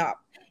coming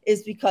up,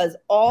 is because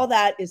all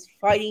that is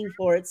fighting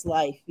for its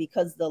life,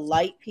 because the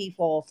light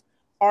people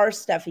are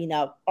stepping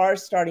up, are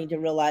starting to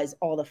realize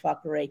all the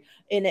fuckery.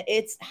 And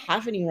it's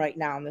happening right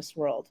now in this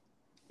world.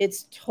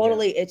 It's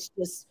totally, it's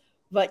just,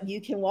 but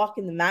you can walk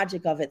in the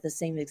magic of it at the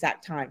same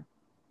exact time.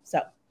 So,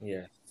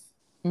 yeah.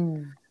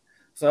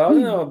 So I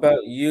don't know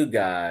about you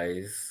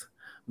guys,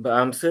 but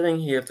I'm sitting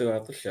here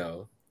throughout the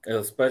show,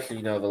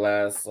 especially, the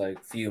last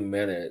few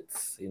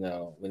minutes,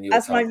 when you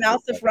as my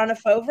mouth is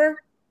runneth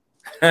over.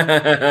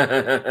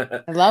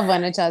 I love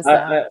when it does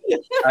that.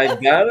 I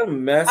got a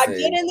message. I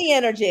get in the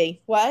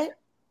energy. What?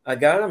 I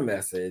got a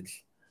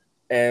message,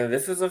 and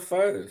this is a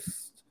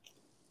first.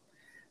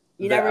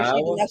 You never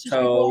received a message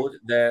before?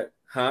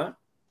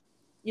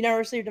 You never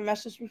received a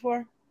message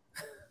before?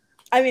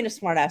 I mean, a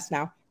smart ass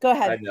now. Go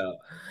ahead. I know.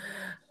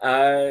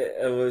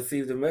 I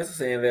received a message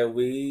saying that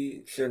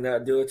we should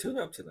not do a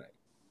tune-up tonight.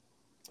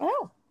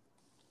 Oh.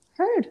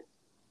 Heard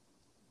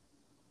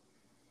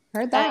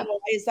that. Why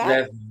is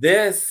that?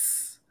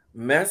 This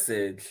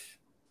message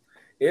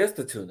is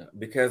the tune-up,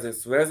 because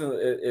it's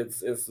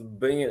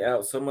bringing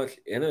out so much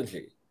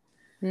energy.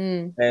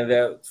 And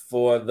that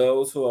for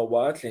those who are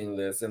watching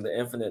this in the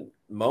infinite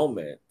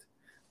moment,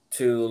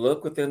 to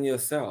look within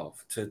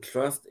yourself, to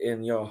trust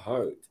in your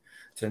heart,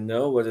 to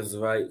know what is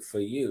right for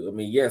you. I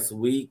mean, yes,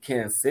 we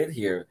can sit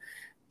here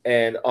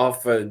and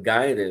offer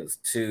guidance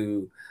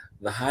to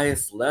the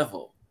highest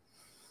level,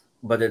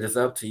 but it is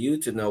up to you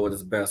to know what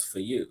is best for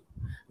you.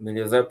 I mean,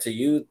 it's up to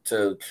you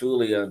to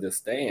truly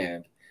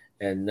understand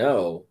and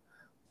know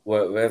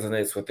what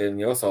resonates within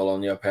your soul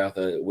on your path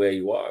of where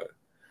you are.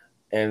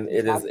 And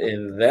it is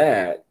in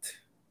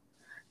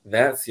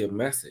that's your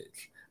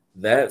message.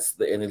 That's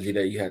the energy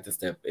that you have to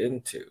step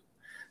into.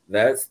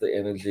 That's the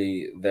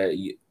energy that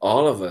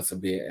all of us are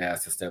being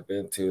asked to step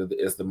into,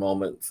 is the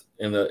moment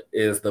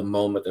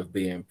of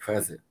being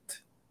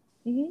present.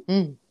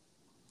 Mm-hmm.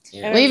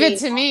 Yeah. Leave it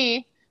to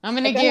me. I'm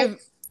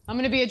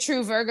gonna be a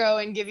true Virgo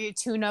and give you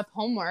tune-up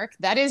homework.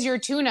 That is your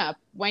tune-up.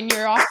 When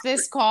you're off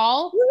this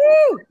call,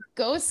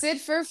 go sit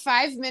for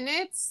 5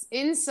 minutes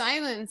in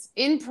silence,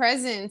 in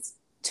presence.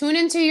 Tune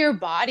into your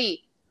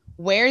body.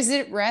 Where's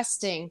it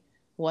resting?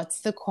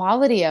 What's the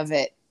quality of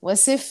it?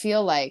 What's it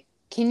feel like?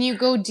 Can you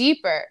go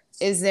deeper?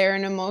 Is there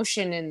an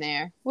emotion in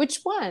there? Which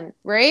one?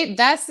 Right?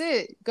 That's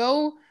it.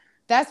 Go.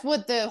 That's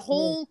what the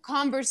whole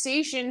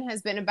conversation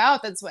has been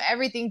about. That's what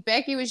everything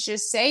Becky was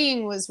just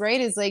saying was, right,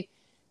 is like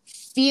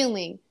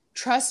feeling,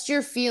 trust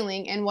your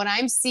feeling. And what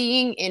I'm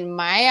seeing in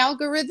my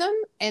algorithm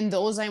and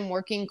those I'm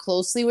working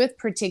closely with,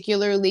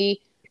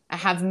 particularly, I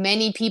have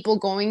many people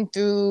going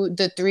through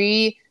the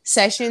 3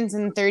 sessions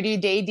and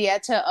 30-day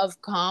dieta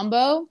of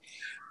combo.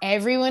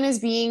 Everyone is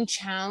being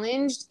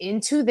challenged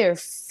into their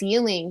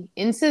feeling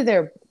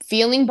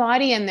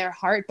body and their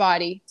heart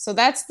body. So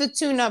that's the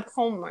tune-up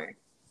homework.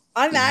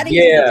 I'm adding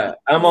Yeah,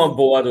 I'm on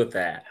board with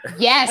that.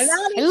 Yes.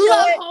 I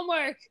love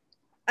homework.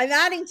 I'm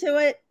adding to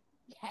it.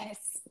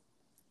 Yes.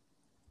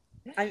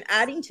 I'm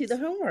adding to the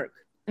homework.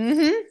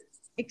 Mm-hmm.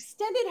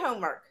 Extended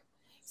homework.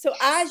 So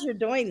as you're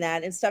doing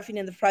that and stuffing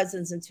in the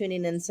presence and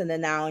tuning into the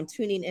now and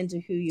tuning into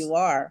who you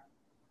are,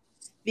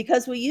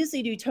 because we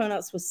usually do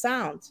tone-ups with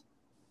sound,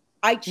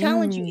 I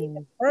challenge you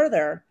even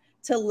further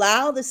to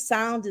allow the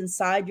sound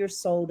inside your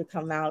soul to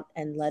come out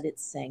and let it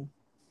sing.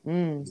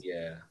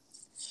 Yeah.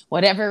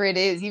 Whatever it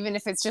is, even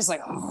if it's just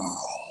like,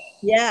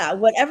 yeah,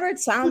 whatever it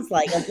sounds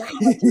like, allow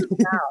it to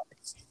come out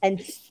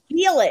and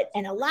feel it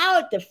and allow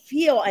it to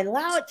feel and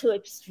allow it to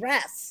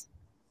express.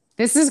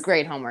 This is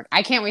great homework.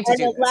 I can't wait to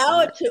do this. And allow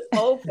it to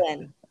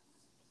open,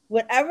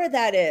 whatever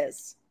that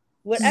is,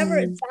 whatever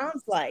it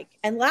sounds like,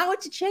 and allow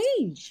it to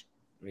change.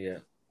 Yeah.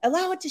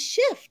 Allow it to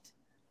shift.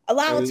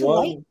 Allow it to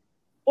lighten,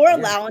 or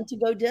allow it to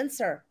go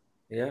denser.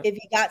 Yeah. If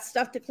you got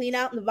stuff to clean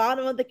out in the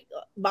bottom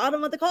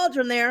of the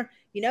cauldron there,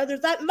 you know, there's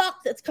that muck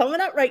that's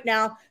coming up right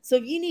now. So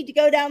if you need to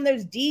go down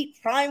those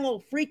deep,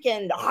 primal,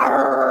 freaking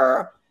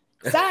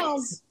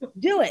sounds,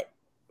 do it.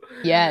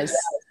 Yes.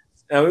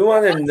 And we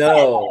want to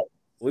know.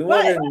 We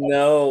want to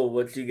know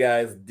what you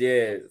guys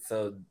did.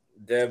 So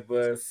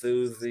Deborah,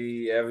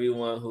 Susie,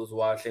 everyone who's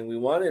watching, we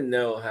want to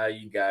know how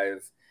you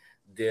guys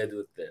did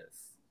with this.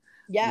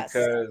 Yes.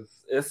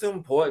 Because it's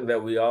important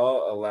that we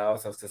all allow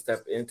ourselves to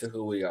step into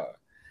who we are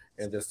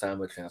in this time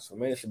of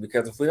transformation.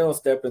 Because if we don't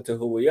step into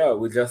who we are,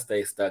 we just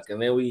stay stuck.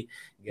 And then we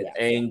get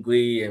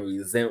angry and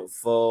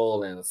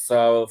resentful and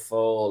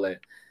sorrowful and,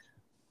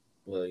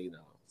 well, you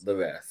know, the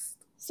rest.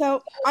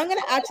 So I'm going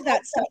to add to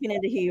that stepping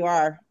into who you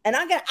are. And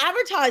I'm going to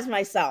advertise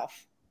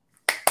myself.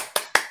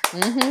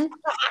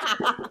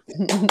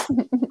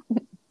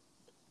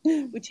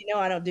 Which, you know,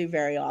 I don't do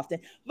very often.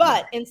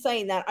 But in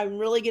saying that, I'm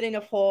really getting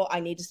a pull. I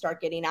need to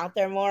start getting out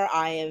there more.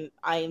 I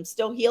am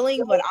still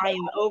healing, but I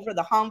am over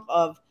the hump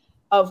of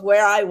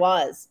where I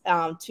was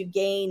to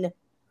gain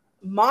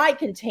my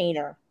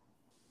container.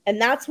 And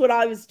that's what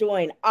I was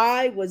doing.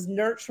 I was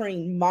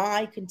nurturing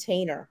my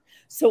container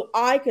so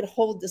I could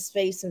hold the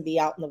space and be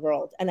out in the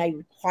world. And I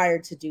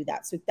required to do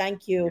that. So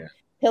thank you,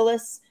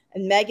 Hillis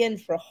and Megan,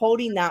 for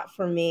holding that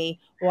for me,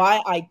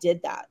 why I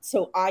did that,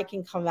 so I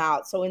can come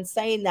out. So in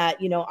saying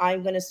that, you know,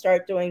 I'm going to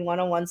start doing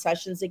one-on-one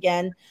sessions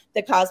again,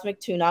 the Cosmic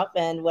Tune-Up.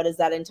 And what does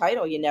that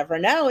entitle? You never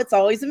know. It's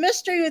always a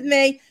mystery with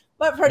me.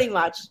 But pretty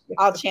much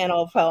I'll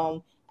channel a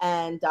poem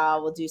and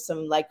we'll do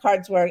some like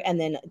cards work. And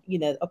then, you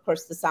know, of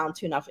course, the sound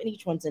tune-up, and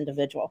each one's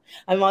individual.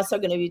 I'm also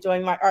going to be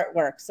doing my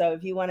artwork. So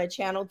if you want a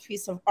channeled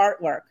piece of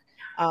artwork,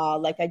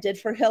 like I did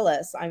for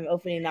Hillis, I'm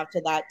opening up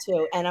to that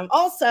too. And I'm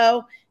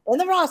also in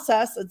the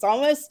process, it's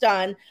almost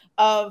done,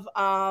 of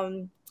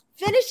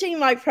finishing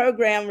my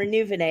program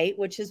Renuvinate,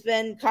 which has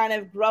been kind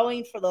of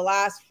growing for the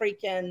last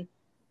freaking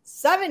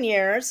 7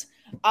 years.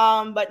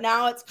 But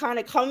now it's kind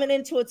of coming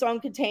into its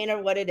own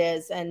container, what it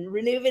is. And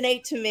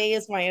Renuvinate to me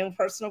is my own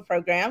personal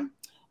program,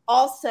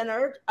 all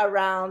centered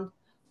around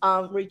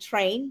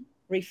retrain,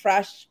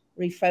 refresh,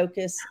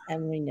 refocus,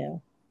 and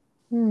renew.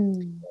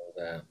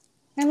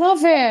 I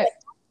love it.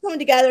 Coming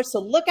together.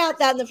 So look out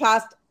that in the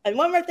past. And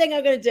one more thing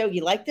I'm going to do.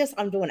 You like this?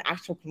 I'm doing an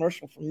actual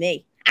commercial for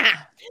me.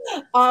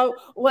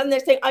 When they're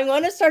saying I'm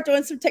going to start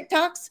doing some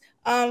TikToks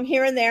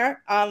here and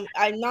there. I'm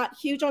not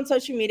huge on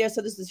social media,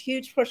 so this is a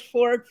huge push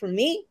forward for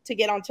me to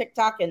get on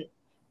TikTok. And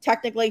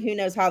technically, who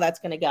knows how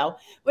that's going to go.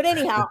 But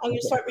anyhow, I'm going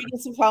to start reading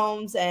some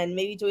poems and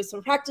maybe doing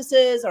some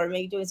practices, or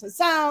maybe doing some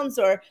sounds,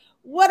 or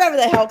whatever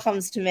the hell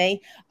comes to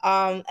me.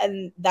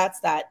 And that's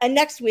that. And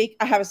next week,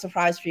 I have a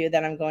surprise for you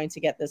that I'm going to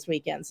get this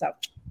weekend. So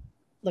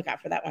look out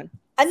for that one.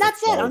 And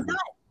that's it. I'm done.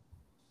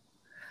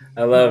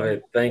 I love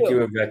it. Thank you,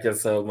 Rebecca,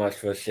 so much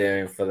for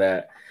sharing for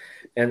that.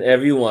 And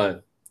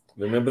everyone,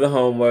 remember the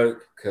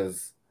homework,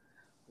 because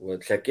we'll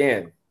check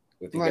in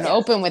with you. We're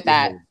open with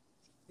that.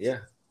 Yeah.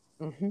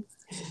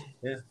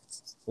 Yeah.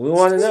 We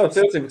want to know,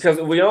 seriously, because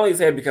we only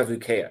say it because we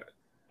care.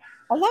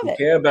 I love it. We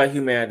care about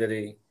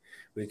humanity.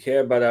 We care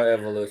about our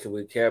evolution.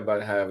 We care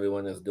about how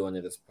everyone is doing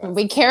it.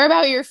 We care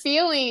about your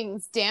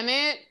feelings, damn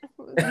it.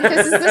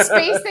 This is the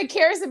space that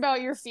cares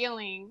about your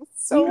feelings.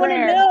 So we want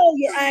to know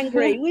you're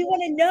angry. We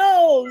want to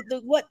know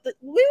we want to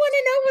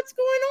know what's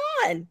going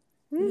on.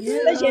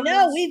 Because you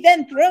know, we've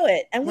been through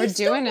it, and we're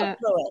doing it.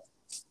 Through it.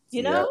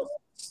 You know?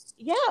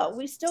 Yeah,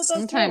 we still go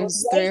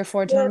sometimes through it. 3 or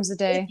 4 times a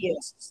day.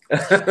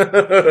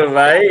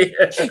 Right?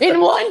 In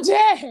one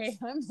day.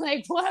 I'm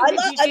like, what?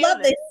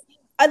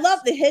 I love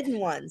the hidden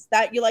ones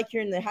that you're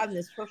having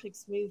this perfect,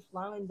 smooth,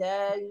 flowing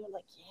day. And you're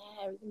like,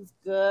 yeah, everything's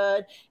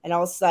good. And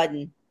all of a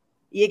sudden,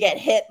 you get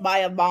hit by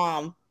a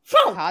bomb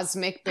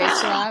Cosmic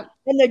bitch slap.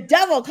 And the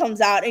devil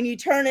comes out and you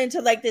turn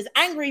into like this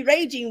angry,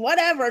 raging,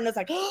 whatever. And it's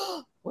like,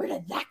 oh, where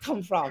did that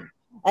come from?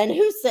 And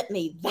who sent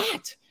me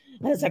that?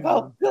 And it's like,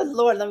 oh, good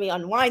Lord, let me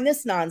unwind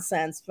this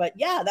nonsense. But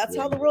yeah, that's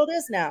how the world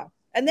is now.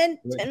 And then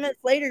 10 minutes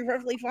later, you're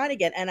perfectly fine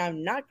again. And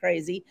I'm not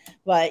crazy,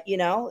 but you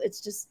know,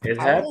 it's just it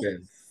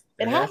happens.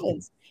 It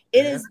happens.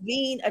 It is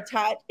being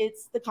attached.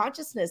 It's the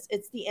consciousness.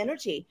 It's the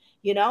energy,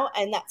 you know,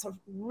 and that's a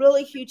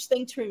really huge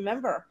thing to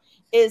remember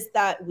is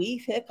that we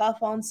pick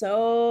up on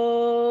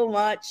so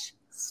much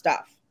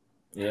stuff.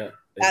 Yeah.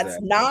 Exactly.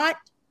 That's not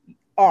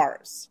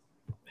ours.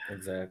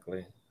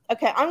 Exactly.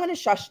 Okay. I'm going to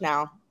shush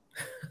now.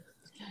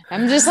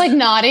 I'm just like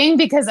nodding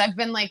because I've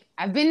been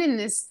in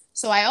this.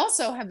 So I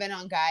also have been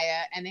on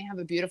Gaia, and they have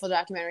a beautiful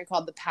documentary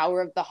called The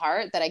Power of the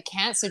Heart that I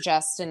can't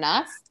suggest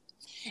enough.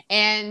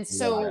 And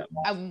so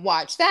I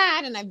watched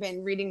that, and I've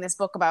been reading this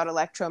book about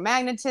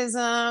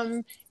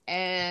electromagnetism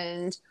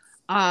and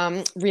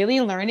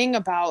really learning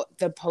about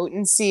the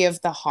potency of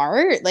the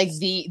heart, like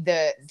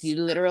the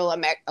literal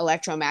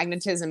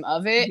electromagnetism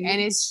of it. Mm-hmm.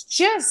 And it's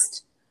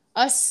just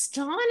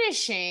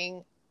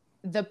astonishing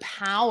the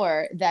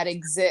power that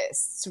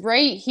exists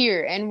right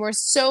here. And we're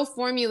so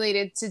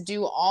formulated to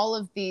do all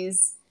of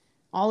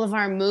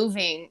our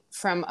moving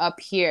from up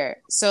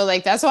here. So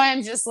like, that's why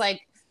I'm just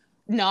like,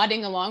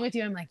 nodding along with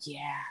you. I'm like,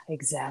 yeah,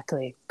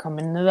 exactly. Come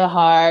into the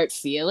heart,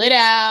 feel it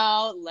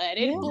out, let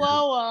it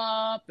blow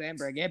up, and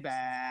bring it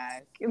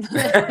back. Go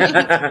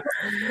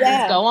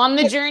on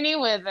the journey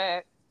with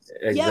it.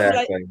 Exactly.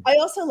 Yeah, but I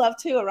also love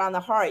too around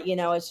the heart. You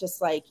know, it's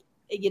just like,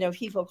 you know,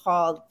 people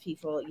called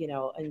people, you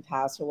know, in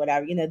past or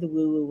whatever, you know, the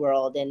woo-woo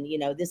world and, you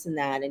know, this and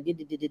that and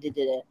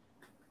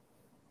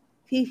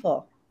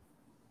people.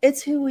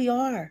 It's who we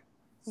are.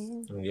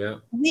 Yeah.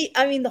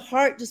 I mean, the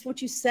heart, just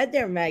what you said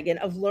there, Megan,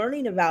 of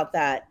learning about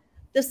that.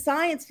 The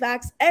science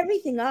backs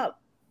everything up.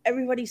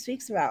 Everybody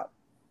speaks about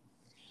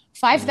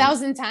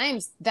 5,000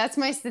 times. That's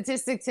my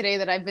statistic today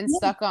that I've been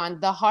stuck on.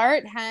 The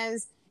heart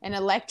has an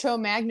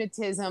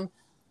electromagnetism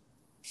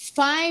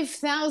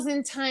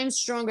 5,000 times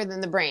stronger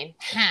than the brain.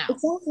 How?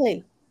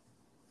 Exactly.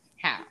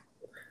 How?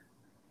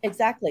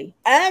 Exactly.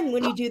 And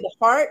when you do the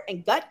heart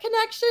and gut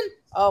connection,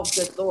 oh,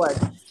 good Lord.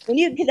 When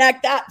you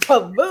connect that,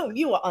 boom,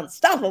 you are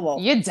unstoppable.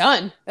 You're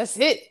done. That's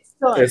it.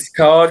 It's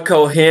called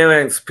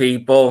coherence,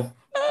 people.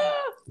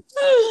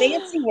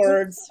 Fancy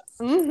words.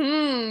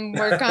 Mm-hmm.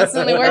 We're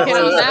constantly working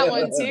on that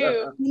one,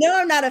 too. No,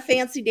 I'm not a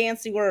fancy,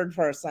 dancy word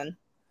person.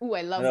 Ooh,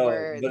 I love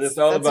words. But it's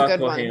all about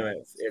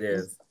coherence. It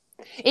is.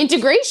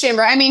 Integration,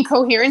 right? I mean,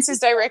 coherence is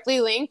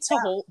directly linked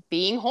to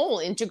being whole,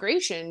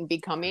 integration,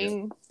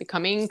 becoming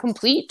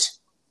complete.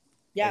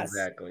 Yes.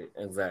 Exactly.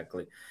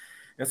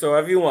 And so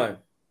everyone,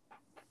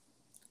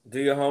 do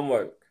your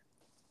homework.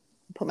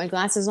 Put my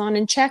glasses on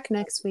and check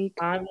next week.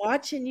 I'm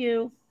watching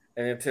you.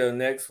 And until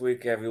next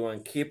week,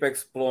 everyone, keep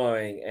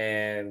exploring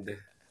and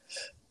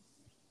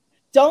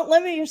don't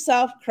limit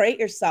yourself, create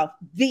yourself,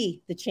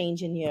 be the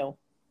change in you.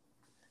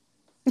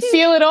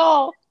 Feel it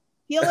all.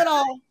 Feel it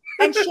all.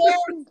 And share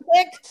and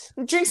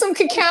click. Drink some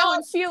cacao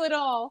and feel it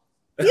all.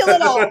 Feel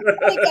it all.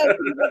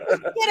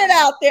 Get it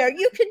out there.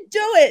 You can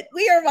do it.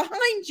 We are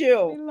behind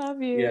you. We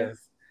love you. Yes.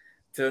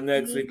 Till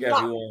next week,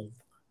 everyone.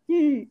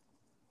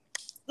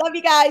 Love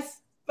you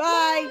guys.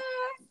 Bye.